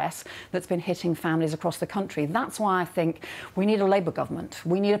to address, that's been hitting families across the country. That's why I think we need a Labour government.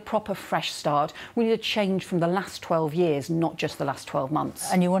 We need a proper fresh start. We need a change from the last 12 years, not just the last 12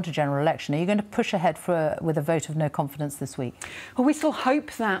 months. And you want a general election. Are you going to push ahead with a vote of no confidence this week? Well, we still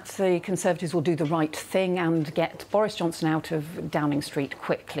hope that the Conservatives will do the right thing and get Boris Johnson out of Downing Street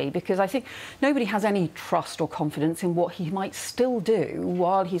quickly, because I think nobody has any trust or confidence in what he might still do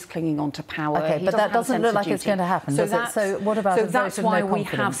while he's clinging on to power. OK, but that doesn't look like it's going to happen, does it? So what about a vote of no confidence? So that's why we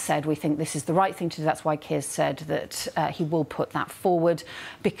have said we think this is the right thing to do. That's why Keir said that he will put that forward,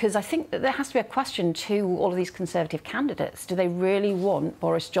 because I think that there has to be a question to all of these Conservative candidates. Do they really want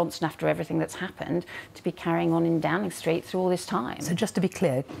Boris Johnson, after everything that's happened, to be carrying on in Downing Street through all this time? So just to be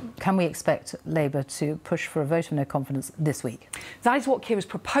clear, can we expect Labour to push for a vote of no confidence this week? That is what Keir is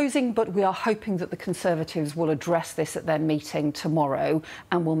proposing, but we are hoping that the Conservatives will address this at their meeting tomorrow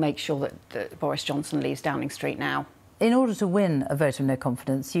and will make sure that Boris Johnson leaves Downing Street now. in order to win a vote of no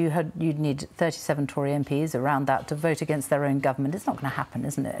confidence, you'd need 37 Tory MPs around that to vote against their own government. It's not going to happen,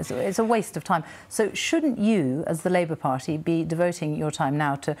 isn't it? It's a waste of time. So shouldn't you, as the Labour Party, be devoting your time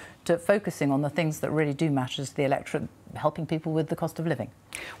now to focusing on the things that really do matter to the electorate, helping people with the cost of living?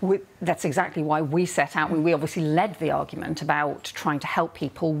 That's exactly why we set out. We obviously led the argument about trying to help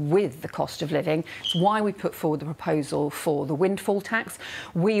people with the cost of living. It's why we put forward the proposal for the windfall tax.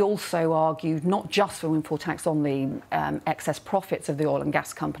 We also argued not just for windfall tax on the excess profits of the oil and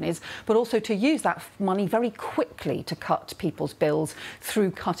gas companies, but also to use that money very quickly to cut people's bills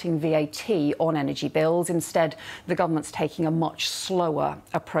through cutting VAT on energy bills. Instead, the government's taking a much slower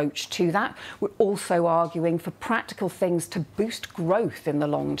approach to that. We're also arguing for practical things to boost growth in the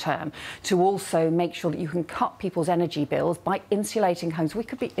long term, to also make sure that you can cut people's energy bills by insulating homes. We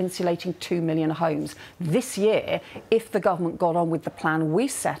could be insulating 2 million homes this year if the government got on with the plan we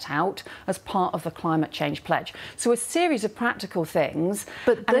set out as part of the climate change pledge. So a series of practical things,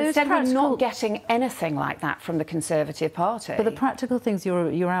 but instead we're not getting anything like that from the Conservative Party. But the practical things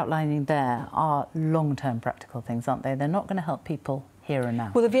you're outlining there are long-term practical things, aren't they? They're not going to help people here and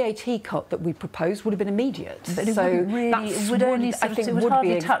now. Well, the VAT cut that we proposed would have been immediate. But it wouldn't really, it would only sort of, it would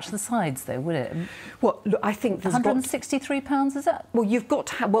hardly touch the sides, though, would it? Well, look, I think there's £163, is that? Well, you've got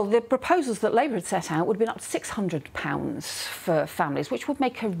to have, well, the proposals that Labour had set out would have been up to £600 for families, which would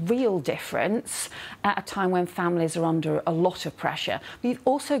make a real difference at a time when families are under a lot of pressure. But you've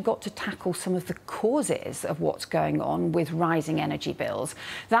also got to tackle some of the causes of what's going on with rising energy bills.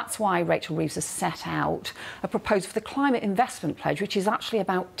 That's why Rachel Reeves has set out a proposal for the Climate Investment Pledge, which is actually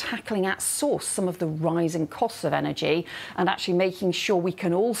about tackling at source some of the rising costs of energy and actually making sure we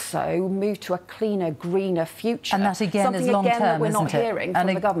can also move to a cleaner, greener future. And that again is long term, that we're not hearing from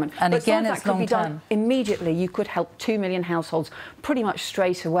the government. And but again, that it's could long be term. Done immediately. You could help 2 million households pretty much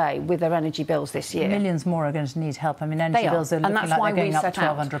straight away with their energy bills this year. Millions more are going to need help. I mean, energy bills are looking like they're going up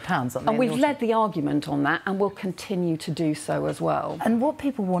 £1,200. And we've led the argument on that, and we'll continue to do so as well. And what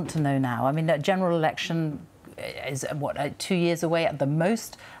people want to know now, I mean, that general election is, what, 2 years away at the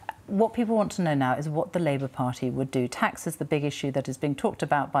most? What people want to know now is what the Labour Party would do. Tax is the big issue that is being talked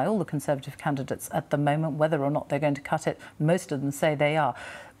about by all the Conservative candidates at the moment, whether or not they're going to cut it. Most of them say they are.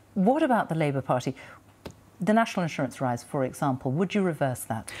 What about the Labour Party? The national insurance rise, for example, would you reverse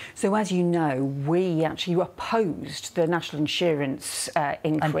that? So, as you know, we actually opposed the national insurance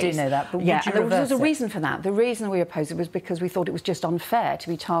increase. I do know that, but yeah, would you reverse there was a reason for that. The reason we opposed it was because we thought it was just unfair to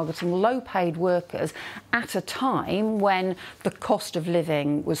be targeting low-paid workers at a time when the cost of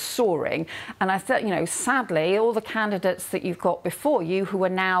living was soaring. And I thought, you know, sadly, all the candidates that you've got before you who are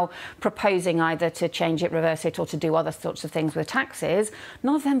now proposing either to change it, reverse it, or to do other sorts of things with taxes,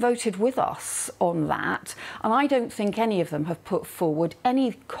 none of them voted with us on that. And I don't think any of them have put forward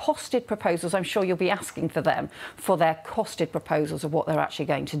any costed proposals. I'm sure you'll be asking for them for their costed proposals of what they're actually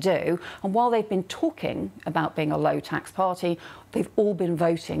going to do. And while they've been talking about being a low tax party, they've all been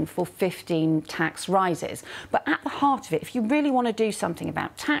voting for 15 tax rises. But at the heart of it, if you really want to do something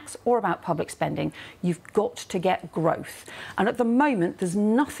about tax or about public spending, you've got to get growth. And at the moment, there's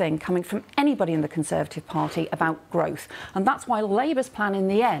nothing coming from anybody in the Conservative Party about growth. And that's why Labour's plan in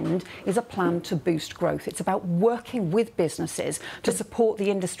the end is a plan to boost growth. It's about working with businesses to support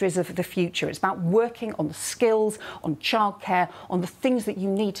the industries of the future. It's about working on the skills, on childcare, on the things that you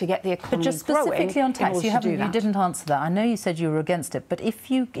need to get the economy growing. But just specifically on tax, you didn't answer that. I know you said you were against it, but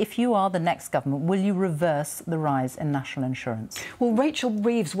if you are the next government, will you reverse the rise in national insurance? Well, Rachel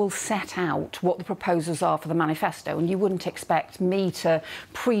Reeves will set out what the proposals are for the manifesto, and you wouldn't expect me to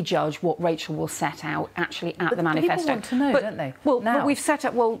prejudge what Rachel will set out actually at the manifesto. People want to know, don't they? Well, but we've set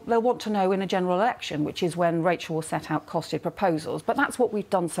up. Well, they'll want to know in a general election, which is when Rachel will set out costed proposals. But that's what we've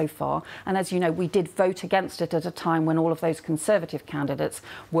done so far. And as you know, we did vote against it at a time when all of those Conservative candidates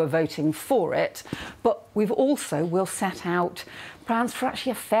were voting for it. But we've also will set out plans for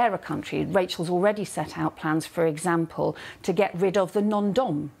actually a fairer country. Rachel's already set out plans, for example, to get rid of the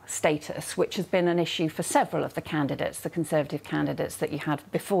non-dom status, which has been an issue for several of the candidates, the Conservative candidates that you had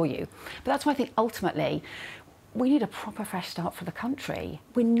before you. But that's why I think ultimately we need a proper fresh start for the country.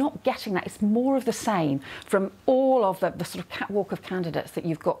 We're not getting that. It's more of the same from all of the sort of catwalk of candidates that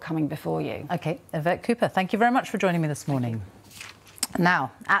you've got coming before you. OK, Yvette Cooper, thank you very much for joining me this morning.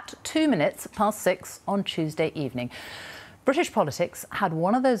 Now, at 6:02 on Tuesday evening, British politics had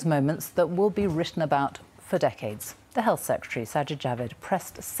one of those moments that will be written about for decades. The Health Secretary, Sajid Javid,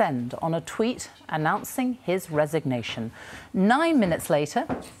 pressed send on a tweet announcing his resignation. 9 minutes later,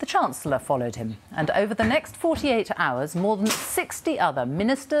 the Chancellor followed him. And over the next 48 hours, more than 60 other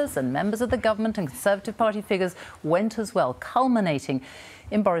ministers and members of the government and Conservative Party figures went as well, culminating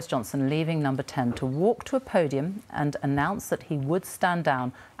in Boris Johnson leaving Number 10 to walk to a podium and announce that he would stand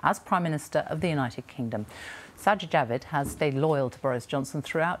down as Prime Minister of the United Kingdom. Sajid Javid has stayed loyal to Boris Johnson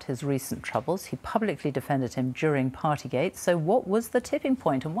throughout his recent troubles. He publicly defended him during Partygate. So what was the tipping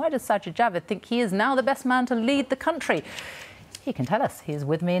point, and why does Sajid Javid think he is now the best man to lead the country? He can tell us. He is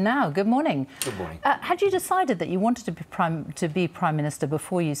with me now. Good morning. Good morning. Had you decided that you wanted to be Prime Minister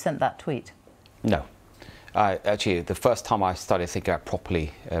before you sent that tweet? No. Actually, the first time I started thinking about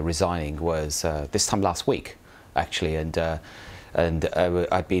properly resigning was this time last week, actually, and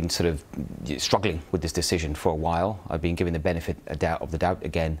I'd been sort of struggling with this decision for a while. I'd been given the benefit of the doubt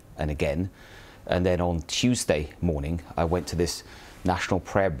again and again. And then on Tuesday morning, I went to this national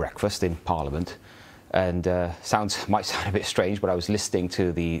prayer breakfast in Parliament. And might sound a bit strange, but I was listening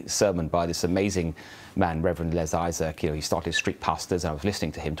to the sermon by this amazing man, Reverend Les Isaac. You know, he started Street Pastors, and I was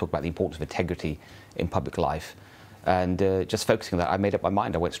listening to him talk about the importance of integrity in public life. And just focusing on that, I made up my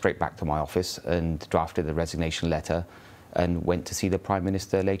mind. I went straight back to my office and drafted the resignation letter and went to see the Prime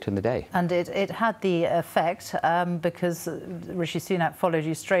Minister later in the day. And it had the effect, because Rishi Sunak followed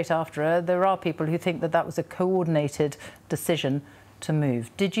you straight after her. There are people who think that that was a coordinated decision to move.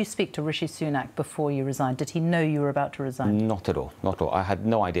 Did you speak to Rishi Sunak before you resigned? Did he know you were about to resign? Not at all, not at all. I had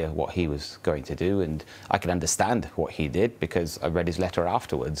no idea what he was going to do, and I can understand what he did because I read his letter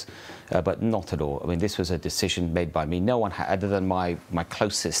afterwards, but not at all. I mean, this was a decision made by me. No one had, other than my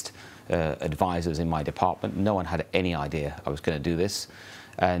closest advisors in my department, no one had any idea I was going to do this.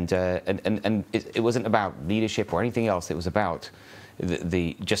 And it wasn't about leadership or anything else. It was about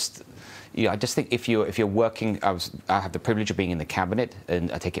I just think if you're working, I have the privilege of being in the cabinet,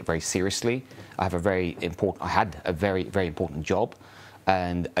 and I take it very seriously. I had a very very important job,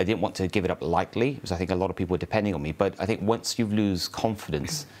 and I didn't want to give it up lightly because I think a lot of people were depending on me. But I think once you lose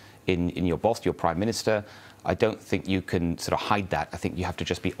confidence in your boss, your Prime Minister, I don't think you can sort of hide that. I think you have to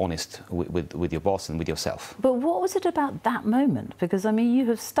just be honest with your boss and with yourself. But what was it about that moment? Because, I mean, you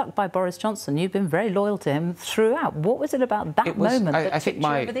have stuck by Boris Johnson. You've been very loyal to him throughout. What was it about that moment that tipped you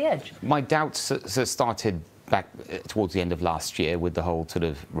over the edge? My doubts started back towards the end of last year with the whole sort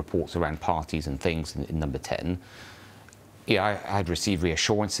of reports around parties and things in Number 10. Yeah, I had received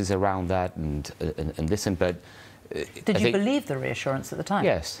reassurances around that and listened, but... Did you believe the reassurance at the time?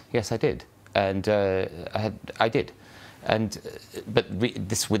 Yes, I did. And I did, but with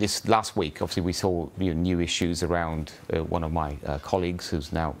this last week, obviously we saw new issues around one of my colleagues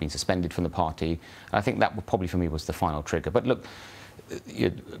who's now been suspended from the party. And I think that probably for me was the final trigger. But look,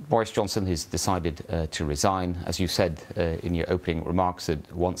 Boris Johnson has decided to resign. As you said in your opening remarks,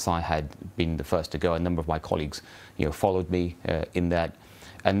 that once I had been the first to go, a number of my colleagues, followed me in that.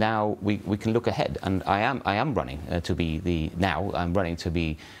 And now we can look ahead, and I am running to be the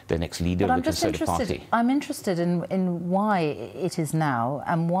next leader of the Conservative Party. I'm interested in why it is now,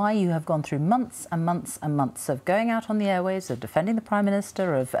 and why you have gone through months and months and months of going out on the airwaves, of defending the Prime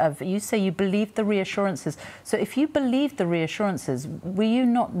Minister, of you say you believed the reassurances. So if you believed the reassurances, were you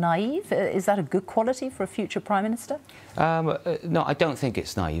not naive? Is that a good quality for a future Prime Minister? No, I don't think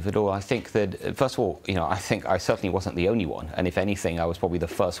it's naive at all. I think that, first of all, I think I certainly wasn't the only one, and if anything, I was probably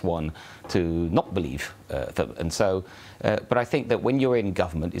the first one to not believe them. And so, but I think that when you're in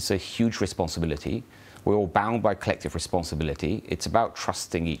government, it's a huge responsibility. We're all bound by collective responsibility. It's about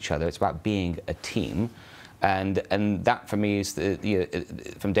trusting each other. It's about being a team. And that, for me, is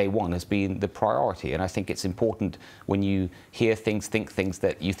from day one has been the priority. And I think it's important when you hear things, think things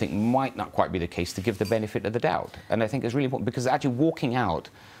that you think might not quite be the case, to give the benefit of the doubt. And I think it's really important, because actually walking out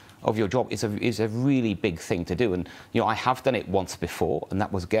of your job is a really big thing to do. And I have done it once before, and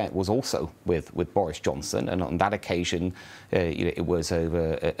that was also with Boris Johnson. And on that occasion, it was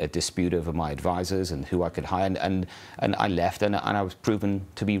over a dispute over my advisors and who I could hire, and I left, and I was proven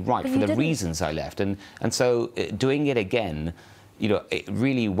to be right for the reasons I left. And so doing it again, it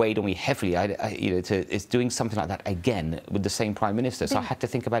really weighed on me heavily. It's doing something like that again with the same Prime Minister. So I had to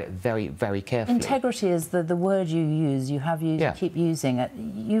think about it very, very carefully. Integrity is the word you use. You have used, you keep using it.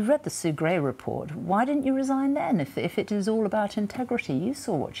 You read the Sue Gray report. Why didn't you resign then if it is all about integrity? You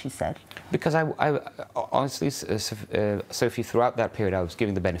saw what she said. Because I honestly, Sophie, throughout that period, I was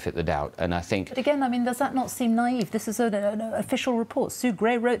giving the benefit of the doubt. And I think... But again, I mean, does that not seem naive? This is an official report. Sue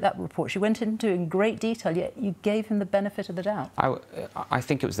Gray wrote that report. She went into it in great detail, yet you gave him the benefit of the doubt. I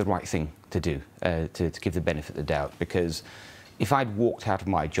think it was the right thing to do, to give the benefit of the doubt, because if I'd walked out of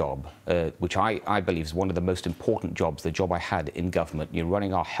my job, which I believe is one of the most important jobs, the job I had in government, you're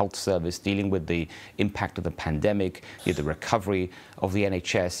running our health service, dealing with the impact of the pandemic, the recovery of the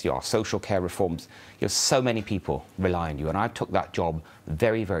NHS, our social care reforms, so many people rely on you. And I took that job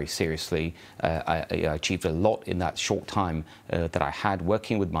very, very seriously. I achieved a lot in that short time that I had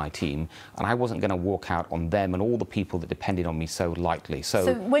working with my team, and I wasn't going to walk out on them and all the people that depended on me so lightly.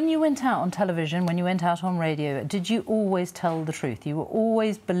 So when you went out on television, when you went out on radio, did you always tell the truth? You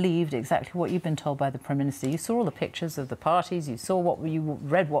always believed exactly what you've been told by the Prime Minister? You saw all the pictures of the parties, you saw you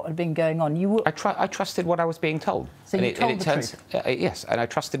read what had been going on. I trusted what I was being told. So you told the truth? Yes, and I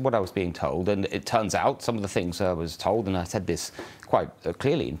trusted what I was being told, and it turns out some of the things I was told, and I said this quite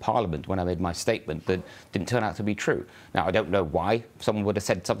clearly in Parliament when I made my statement, that didn't turn out to be true. Now, I don't know why someone would have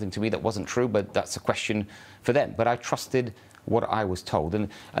said something to me that wasn't true, but that's a question for them. But I trusted what I was told, and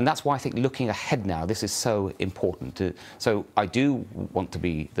that's why I think looking ahead now, this is so important. So I do want to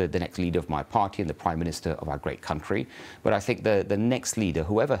be the next leader of my party and the Prime Minister of our great country, but I think the next leader,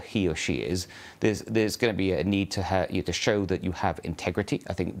 whoever he or she is, there's going to be a need to show that you have integrity.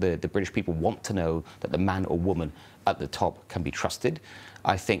 I think the British people want to know that the man or woman at the top can be trusted.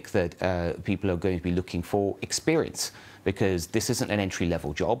 I think that people are going to be looking for experience, because this isn't an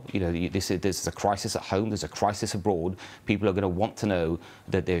entry-level job. There's a crisis at home, there's a crisis abroad. People are going to want to know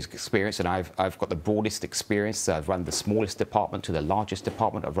that there's experience, and I've got the broadest experience. I've run the smallest department to the largest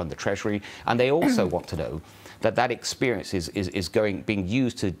department. I've run the Treasury, and they also want to know that experience is being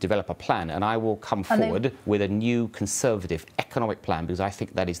used to develop a plan, and I will come forward with a new Conservative economic plan, because I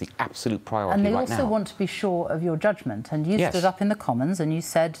think that is the absolute priority right now. And they also want to be sure of your judgment, and you stood up in the Commons and you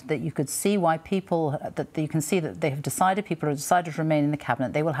said that you could see why people, that you can see that they have decided, people have decided to remain in the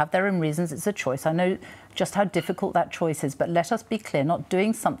Cabinet. They will have their own reasons. It's a choice. I know just how difficult that choice is, but let us be clear, not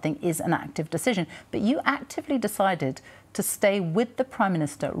doing something is an active decision. But you actively decided to stay with the Prime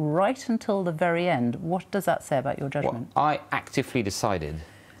Minister right until the very end. What does that say about your judgment? Well, I actively decided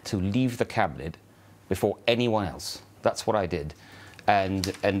to leave the Cabinet before anyone else. That's what I did.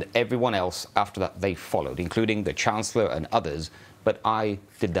 And everyone else after that, they followed, including the Chancellor and others, but I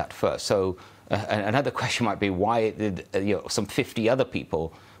did that first. So another question might be, why did some 50 other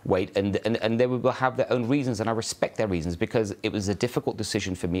people wait? And they will have their own reasons, and I respect their reasons, because it was a difficult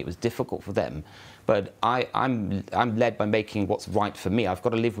decision for me. It was difficult for them, but I'm led by making what's right for me. I've got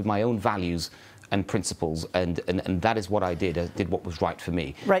to live with my own values and principles, and that is what I did. I did what was right for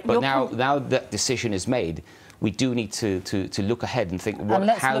me. Right, but now that decision is made, we do need to look ahead and think,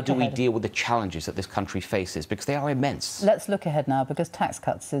 how do we deal with the challenges that this country faces? Because they are immense. Let's look ahead now, because tax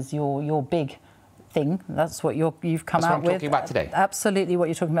cuts is your big thing. That's what you've come out with. That's what I'm talking about today. Absolutely what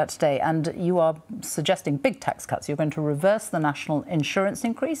you're talking about today. And you are suggesting big tax cuts. You're going to reverse the national insurance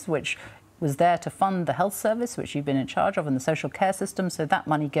increase, which was there to fund the health service, which you've been in charge of, and the social care system, so that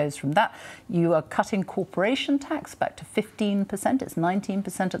money goes from that. You are cutting corporation tax back to 15%. It's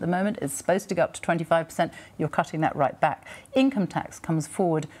 19% at the moment. It's supposed to go up to 25%. You're cutting that right back. Income tax comes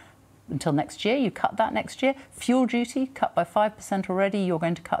forward until next year. You cut that next year. Fuel duty, cut by 5% already. You're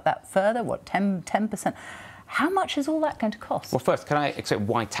going to cut that further, 10%. How much is all that going to cost? Well, first, can I explain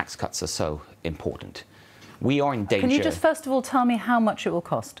why tax cuts are so important? We are in danger. Can you just first of all tell me how much it will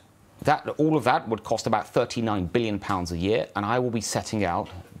cost? All of that would cost about £39 billion a year, and I will be setting out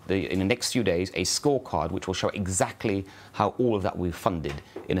in the next few days a scorecard which will show exactly how all of that will be funded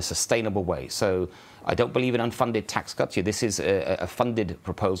in a sustainable way. So I don't believe in unfunded tax cuts here. This is a funded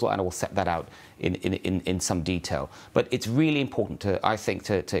proposal, and I will set that out in some detail. But it's really important, I think,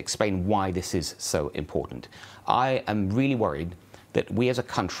 to explain why this is so important. I am really worried that we as a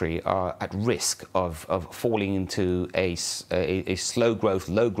country are at risk of falling into a slow growth,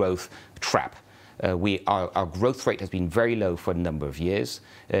 low growth trap. Our growth rate has been very low for a number of years.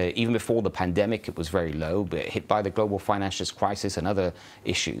 Even before the pandemic, it was very low, but hit by the global financial crisis and other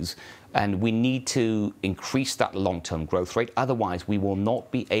issues. And we need to increase that long-term growth rate. Otherwise, we will not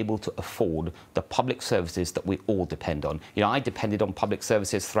be able to afford the public services that we all depend on. I depended on public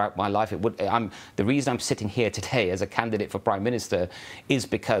services throughout my life. The reason I'm sitting here today as a candidate for Prime Minister is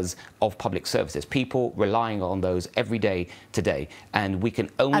because of public services. People relying on those every day today. And we can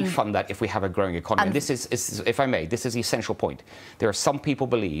only fund that if we have a growing economy. And this is, if I may, this is the essential point. There are some people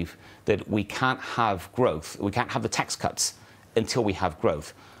believe that we can't have growth, we can't have the tax cuts until we have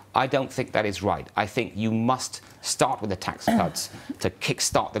growth. I don't think that is right. I think you must start with the tax cuts to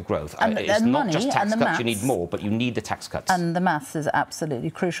kickstart the growth. It's not just tax cuts, you need more, but you need the tax cuts. And the maths is absolutely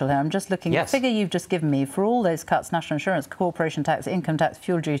crucial here. I'm just looking at the figure you've just given me. For all those cuts, national insurance, corporation tax, income tax,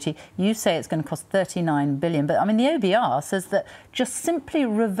 fuel duty, you say it's going to cost £39 billion. But, I mean, the OBR says that just simply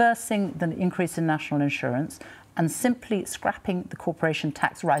reversing the increase in national insurance and simply scrapping the corporation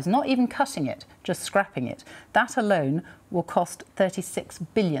tax rise, not even cutting it, just scrapping it, that alone will cost 36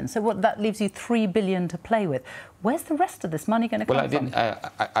 billion. So that leaves you 3 billion to play with. Where's the rest of this money going to come from?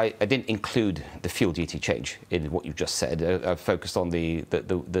 I didn't include the fuel duty change in what you just said. I focused on the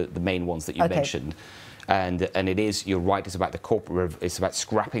main ones that you mentioned. And it is, you're right, it's about the corporate, it's about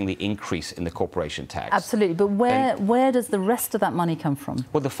scrapping the increase in the corporation tax. Absolutely, but where does the rest of that money come from?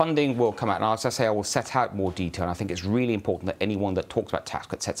 Well, the funding will come out, and as I say, I will set out more detail, and I think it's really important that anyone that talks about tax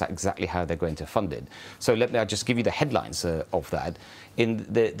cuts sets out exactly how they're going to fund it. So I'll just give you the headlines of that. In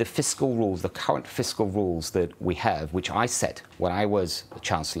the fiscal rules, the current fiscal rules that we have, which I set when I was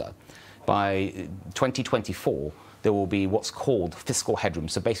Chancellor, by 2024, there will be what's called fiscal headroom,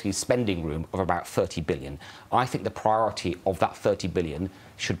 so basically spending room of about 30 billion. I think the priority of that 30 billion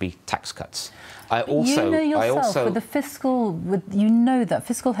should be tax cuts. You know yourself, with the fiscal, that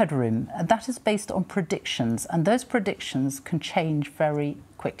fiscal headroom, that is based on predictions, and those predictions can change very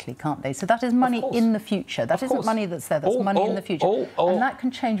quickly, can't they? So that is money in the future. That isn't money that's there, that's money in the future. And that can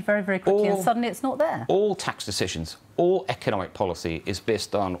change very, very quickly, and suddenly it's not there. All tax decisions, all economic policy is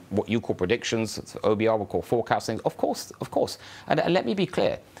based on what you call predictions, OBR will call forecasting. Of course. And let me be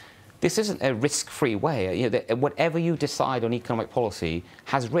clear. This isn't a risk-free way. Whatever you decide on economic policy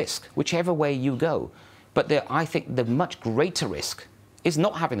has risk, whichever way you go. But I think the much greater risk is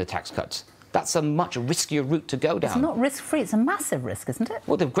not having the tax cuts. That's a much riskier route to go down. It's not risk-free, it's a massive risk, isn't it?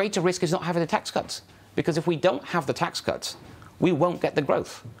 Well, the greater risk is not having the tax cuts. Because if we don't have the tax cuts, we won't get the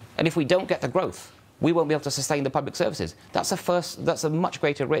growth. And if we don't get the growth, we won't be able to sustain the public services. That's a much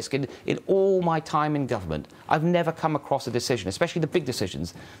greater risk. In all my time in government, I've never come across a decision, especially the big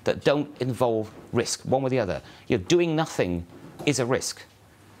decisions, that don't involve risk, one or the other. Doing nothing is a risk.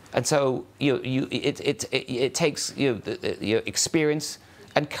 And so it takes experience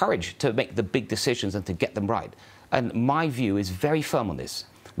and courage to make the big decisions and to get them right. And my view is very firm on this.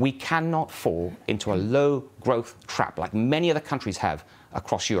 We cannot fall into a low-growth trap like many other countries have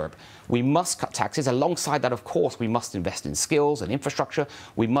across Europe. We must cut taxes. Alongside that, of course, we must invest in skills and infrastructure.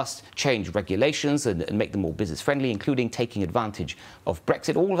 We must change regulations and make them more business-friendly, including taking advantage of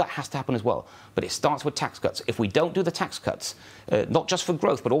Brexit. All of that has to happen as well. But it starts with tax cuts. If we don't do the tax cuts, not just for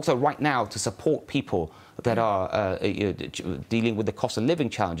growth, but also right now to support people that are dealing with the cost of living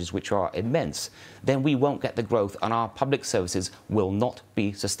challenges, which are immense, then we won't get the growth and our public services will not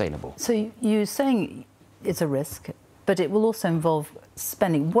be sustainable. So you're saying it's a risk, but it will also involve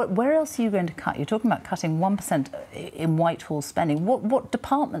spending. Where else are you going to cut? You're talking about cutting 1% in Whitehall spending. What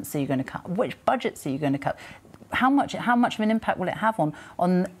departments are you going to cut? Which budgets are you going to cut? How much of an impact will it have on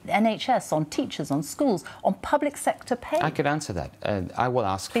NHS, on teachers, on schools, on public sector pay? I could answer that. I will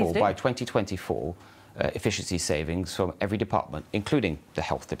ask for, by 2024, efficiency savings from every department, including the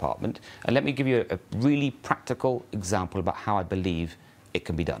health department. And let me give you a really practical example about how I believe it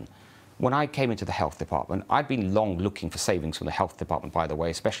can be done. When I came into the health department, I'd been long looking for savings from the health department, by the way,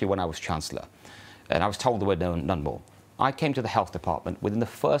 especially when I was Chancellor. And I was told there were none more. I came to the health department. Within the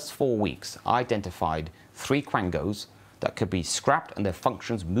first 4 weeks, I identified 3 quangos that could be scrapped and their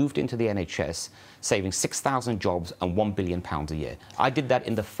functions moved into the NHS, saving 6,000 jobs and £1 billion a year. I did that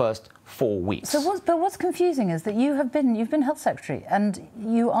in the first 4 weeks. So what's confusing is that you've been health secretary and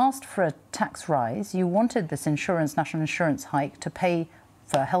you asked for a tax rise. You wanted this national insurance hike to pay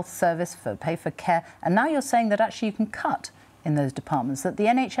for health service, pay for care, and now you're saying that actually you can cut in those departments, that the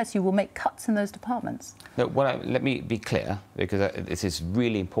NHS, you will make cuts in those departments. No, let me be clear, because this is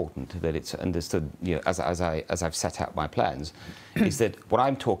really important that it's understood, as I've set out my plans, is that what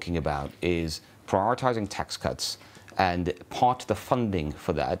I'm talking about is prioritising tax cuts and part of the funding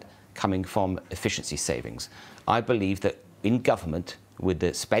for that coming from efficiency savings. I believe that in government, with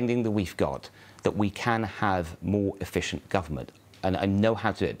the spending that we've got, that we can have more efficient government. And I know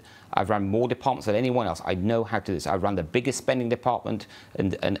how to do it. I've run more departments than anyone else. I know how to do this. I run the biggest spending department,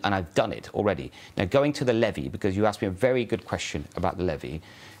 and I've done it already. Now, going to the levy, because you asked me a very good question about the levy,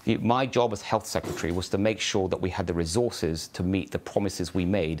 my job as Health Secretary was to make sure that we had the resources to meet the promises we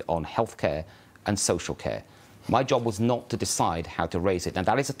made on healthcare and social care. My job was not to decide how to raise it. And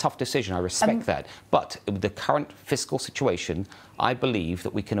that is a tough decision. I respect that. But with the current fiscal situation, I believe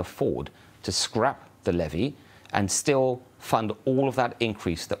that we can afford to scrap the levy and still fund all of that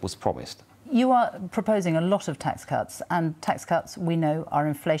increase that was promised. You are proposing a lot of tax cuts, and tax cuts, we know, are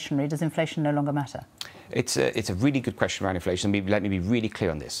inflationary. Does inflation no longer matter? It's a really good question around inflation. Let me be really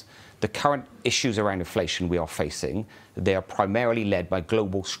clear on this. The current issues around inflation we are facing, they are primarily led by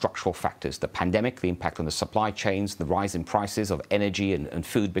global structural factors. The pandemic, the impact on the supply chains, the rise in prices of energy and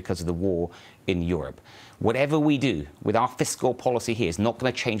food because of the war in Europe. Whatever we do with our fiscal policy here is not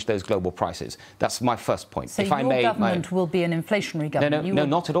going to change those global prices. That's my first point. So your government will be an inflationary government? No,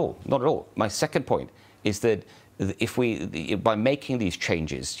 not at all. Not at all. My second point is that if by making these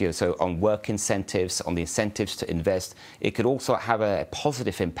changes, so on work incentives, on the incentives to invest, it could also have a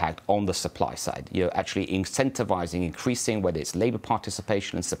positive impact on the supply side, actually incentivizing, increasing, whether it's labour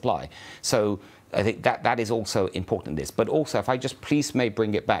participation and supply. So I think that is also important in this. But also, if I just please may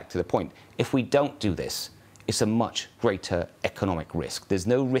bring it back to the point, if we don't do this, it's a much greater economic risk. There's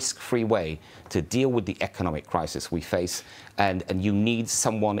no risk-free way to deal with the economic crisis we face, and you need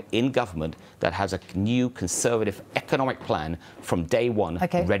someone in government that has a new conservative economic plan from day one,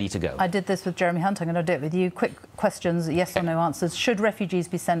 ready to go. I did this with Jeremy Hunt. I'm going to do it with you. Quick questions, yes or no answers. Should refugees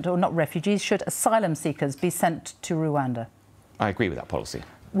be sent, or not refugees, should asylum seekers be sent to Rwanda? I agree with that policy.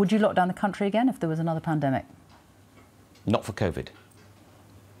 Would you lock down the country again if there was another pandemic? Not for COVID.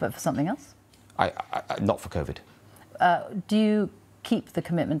 But for something else? Not for COVID. Do you keep the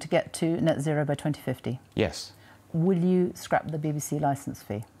commitment to get to net zero by 2050? Yes. Will you scrap the BBC licence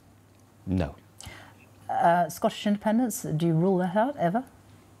fee? No. Scottish independence, do you rule that out ever?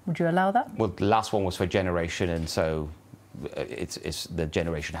 Would you allow that? Well, the last one was for a generation, and so the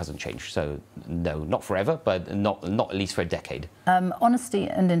generation hasn't changed. So no, not forever, but not at least for a decade. Honesty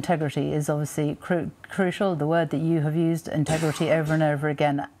and integrity is obviously crucial. The word that you have used, integrity, over and over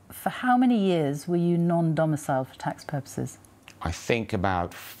again. For how many years were you non-domiciled for tax purposes? I think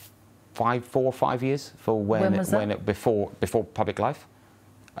about 4 or 5 years for before public life.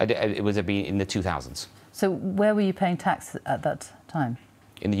 It was in the 2000s. So where were you paying tax at that time?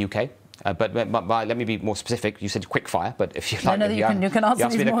 In the UK. But let me be more specific. You said quick fire, but if you like, no, you can answer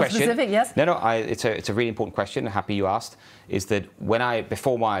me more specific. Yes. No, it's a really important question. Happy you asked. Is that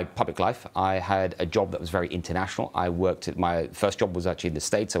before my public life, I had a job that was very international. I worked at my first job was actually in the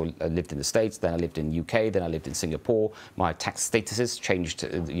States. So I lived in the States, then I lived in the UK, then I lived in Singapore. My tax statuses changed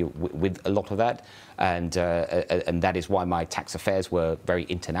with a lot of that, and that is why my tax affairs were very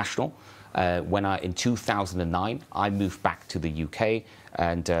international. In 2009, I moved back to the UK,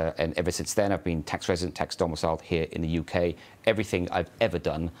 and ever since then, I've been tax resident, tax domiciled here in the UK. Everything I've ever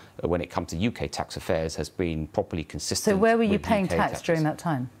done when it comes to UK tax affairs has been properly consistent. So where were you paying UK tax taxes. during that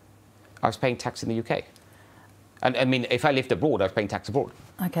time? I was paying tax in the UK. And I mean, if I lived abroad, I was paying tax abroad.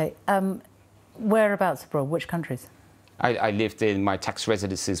 OK. Whereabouts abroad? Which countries? I lived in, my tax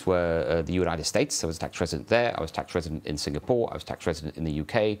residences were the United States. I was a tax resident there. I was tax resident in Singapore. I was tax resident in the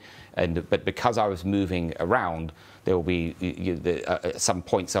UK. But because I was moving around, there will be, at some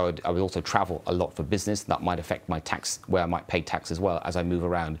points I would also travel a lot for business. That might affect my tax, where I might pay tax as well as I move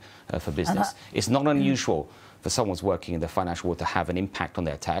around for business. It's not unusual for someone's working in the financial world to have an impact on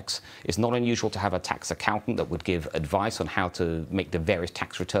their tax. It's not unusual to have a tax accountant that would give advice on how to make the various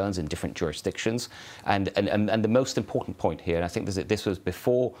tax returns in different jurisdictions. And the most important point here, and I think this was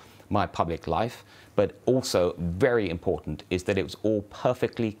before my public life, but also very important, is that it was all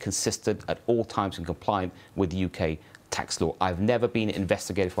perfectly consistent at all times and compliant with the UK tax law. I've never been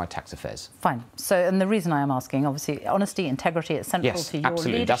investigated for my tax affairs. Fine. So, and the reason I am asking, obviously, honesty, integrity, it's central to your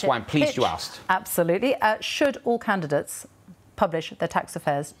absolutely. leadership. That's why I'm pleased pitch. you asked. Absolutely. Should all candidates publish their tax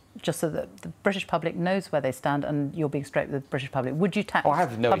affairs just so that the British public knows where they stand, and you're being straight with the British public? Would you I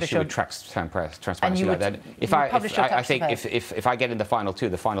have no issue with transparency like that. I think if I get in the final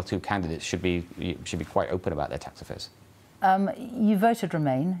two candidates should be quite open about their tax affairs. You voted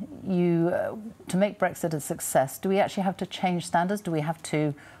Remain. To make Brexit a success, do we actually have to change standards? Do we have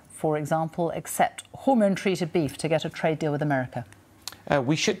to, for example, accept hormone-treated beef to get a trade deal with America?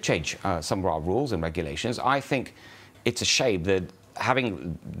 We should change some of our rules and regulations. I think it's a shame that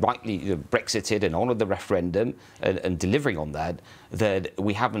having rightly Brexited and honoured the referendum and delivering on that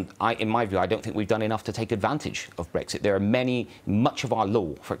we haven't, in my view, I don't think we've done enough to take advantage of Brexit. There are much of our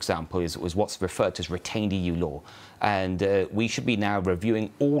law, for example, was what's referred to as retained EU law. And we should be now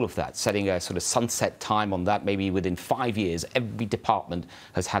reviewing all of that, setting a sort of sunset time on that. Maybe within 5 years, every department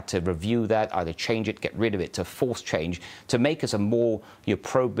has had to review that, either change it, get rid of it, to force change, to make us a more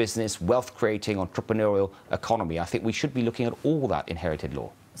pro-business, wealth-creating, entrepreneurial economy. I think we should be looking at all that inherited law.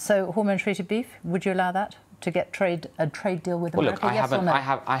 So hormone-treated beef, would you allow that to get a trade deal with America? Well, look, yes or no?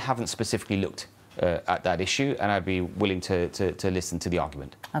 I haven't specifically looked at that issue, and I'd be willing to listen to the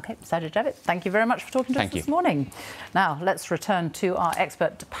argument. OK, Sajid Javid, thank you very much for talking to us this morning. Now, let's return to our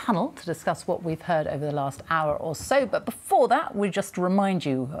expert panel to discuss what we've heard over the last hour or so. But before that, we just remind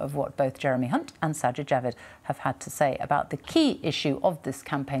you of what both Jeremy Hunt and Sajid Javid have had to say about the key issue of this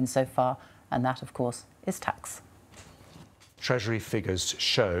campaign so far, and that, of course, is tax. Treasury figures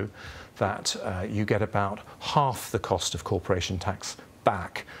show that you get about half the cost of corporation tax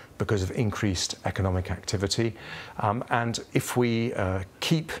back because of increased economic activity. And if we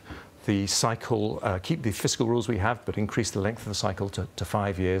keep the cycle, keep the fiscal rules we have, but increase the length of the cycle to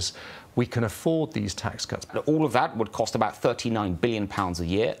 5 years, we can afford these tax cuts. All of that would cost about £39 billion a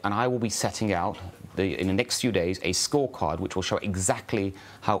year, and I will be setting out in the next few days a scorecard which will show exactly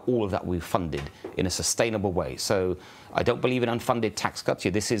how all of that will be funded in a sustainable way. So I don't believe in unfunded tax cuts.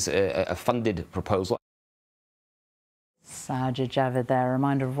 This is a funded proposal. Sajid Javid there, a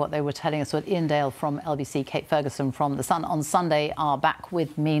reminder of what they were telling us. With Ian Dale from LBC, Kate Ferguson from The Sun on Sunday are back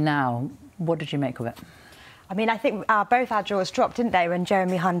with me now. What did you make of it? I mean, I think both our jaws dropped, didn't they, when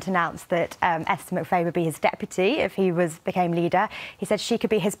Jeremy Hunt announced that Esther McVey would be his deputy if he became leader. He said she could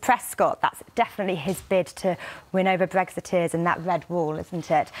be his Prescott. That's definitely his bid to win over Brexiteers and that red wall,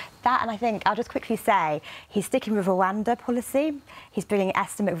 isn't it? That, and I think, I'll just quickly say, he's sticking with Rwanda policy. He's bringing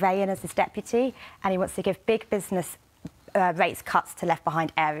Esther McVey in as his deputy, and he wants to give big business rates cuts to left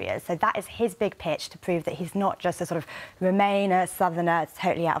behind areas. So that is his big pitch to prove that he's not just a sort of Remainer, Southerner,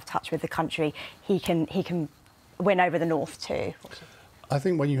 totally out of touch with the country. He can win over the north too. I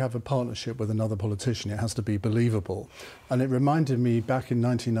think when you have a partnership with another politician, it has to be believable. And it reminded me back in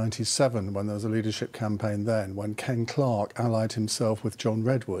 1997, when there was a leadership campaign then, when Ken Clarke allied himself with John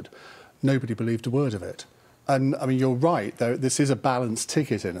Redwood. Nobody believed a word of it. And, I mean, you're right, this is a balanced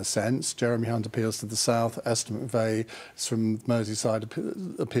ticket in a sense. Jeremy Hunt appeals to the south, Esther McVey from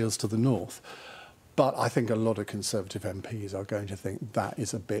Merseyside appeals to the north. But I think a lot of Conservative MPs are going to think that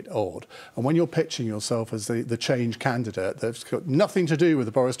is a bit odd. And when you're pitching yourself as the change candidate that's got nothing to do with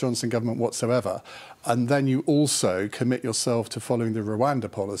the Boris Johnson government whatsoever, and then you also commit yourself to following the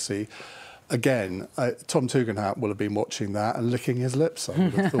Rwanda policy, again, Tom Tugendhat will have been watching that and licking his lips, I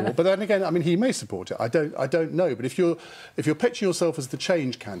would have thought. But then again, I mean, he may support it. I don't know. But if you're pitching yourself as the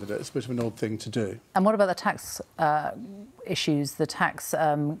change candidate, it's a bit of an odd thing to do. And what about the tax issues, the tax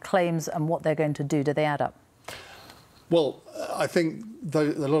claims and what they're going to do? Do they add up? Well, I think a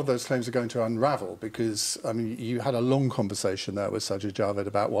lot of those claims are going to unravel because, I mean, you had a long conversation there with Sajid Javid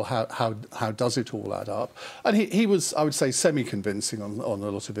about, well, how does it all add up? And he was, I would say, semi-convincing on a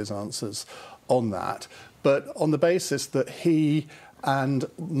lot of his answers on that. But on the basis that he and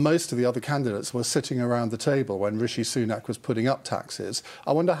most of the other candidates were sitting around the table when Rishi Sunak was putting up taxes,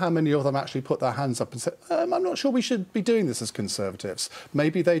 I wonder how many of them actually put their hands up and said, I'm not sure we should be doing this as Conservatives.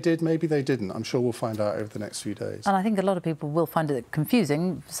 Maybe they did, maybe they didn't. I'm sure we'll find out over the next few days. And I think a lot of people will find it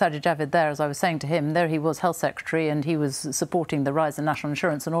confusing. Sajid Javid there, as I was saying to him, there he was Health Secretary and he was supporting the rise in national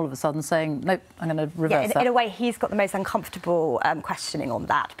insurance and all of a sudden saying, nope, I'm going to reverse that. In a way, he's got the most uncomfortable questioning on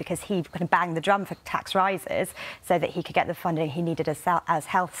that because he kind of banged the drum for tax rises so that he could get the funding he needed as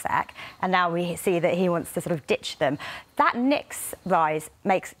Health Sec, and now we see that he wants to sort of ditch them. That NICS rise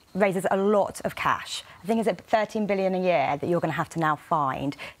raises a lot of cash. I think it's at 13 billion a year that you're going to have to now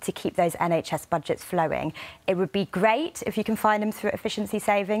find to keep those NHS budgets flowing. It would be great if you can find them through efficiency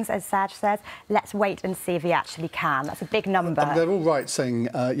savings, as Saj says. Let's wait and see if he actually can. That's a big number. They're all right saying,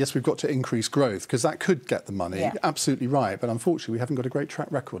 yes, we've got to increase growth, because that could get the money. Yeah. Absolutely right. But unfortunately, we haven't got a great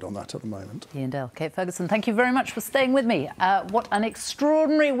track record on that at the moment. Ian Dale, Kate Ferguson, thank you very much for staying with me. What an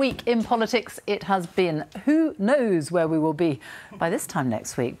extraordinary week in politics it has been. Who knows where we will be by this time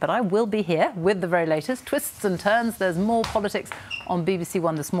next week? But I will be here with the very latest twists and turns. There's more politics on BBC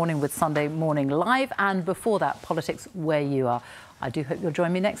One this morning with Sunday Morning Live, and before that, politics where you are. I do hope you'll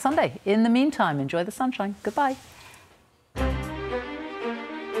join me next Sunday. In the meantime, enjoy the sunshine. Goodbye.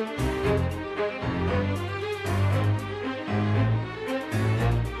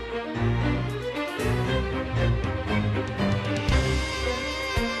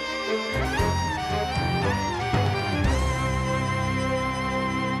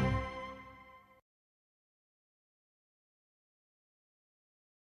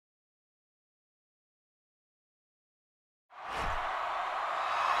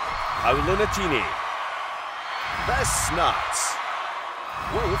 Lunatini, The Snuts,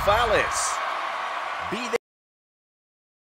 Wolf Alice, Be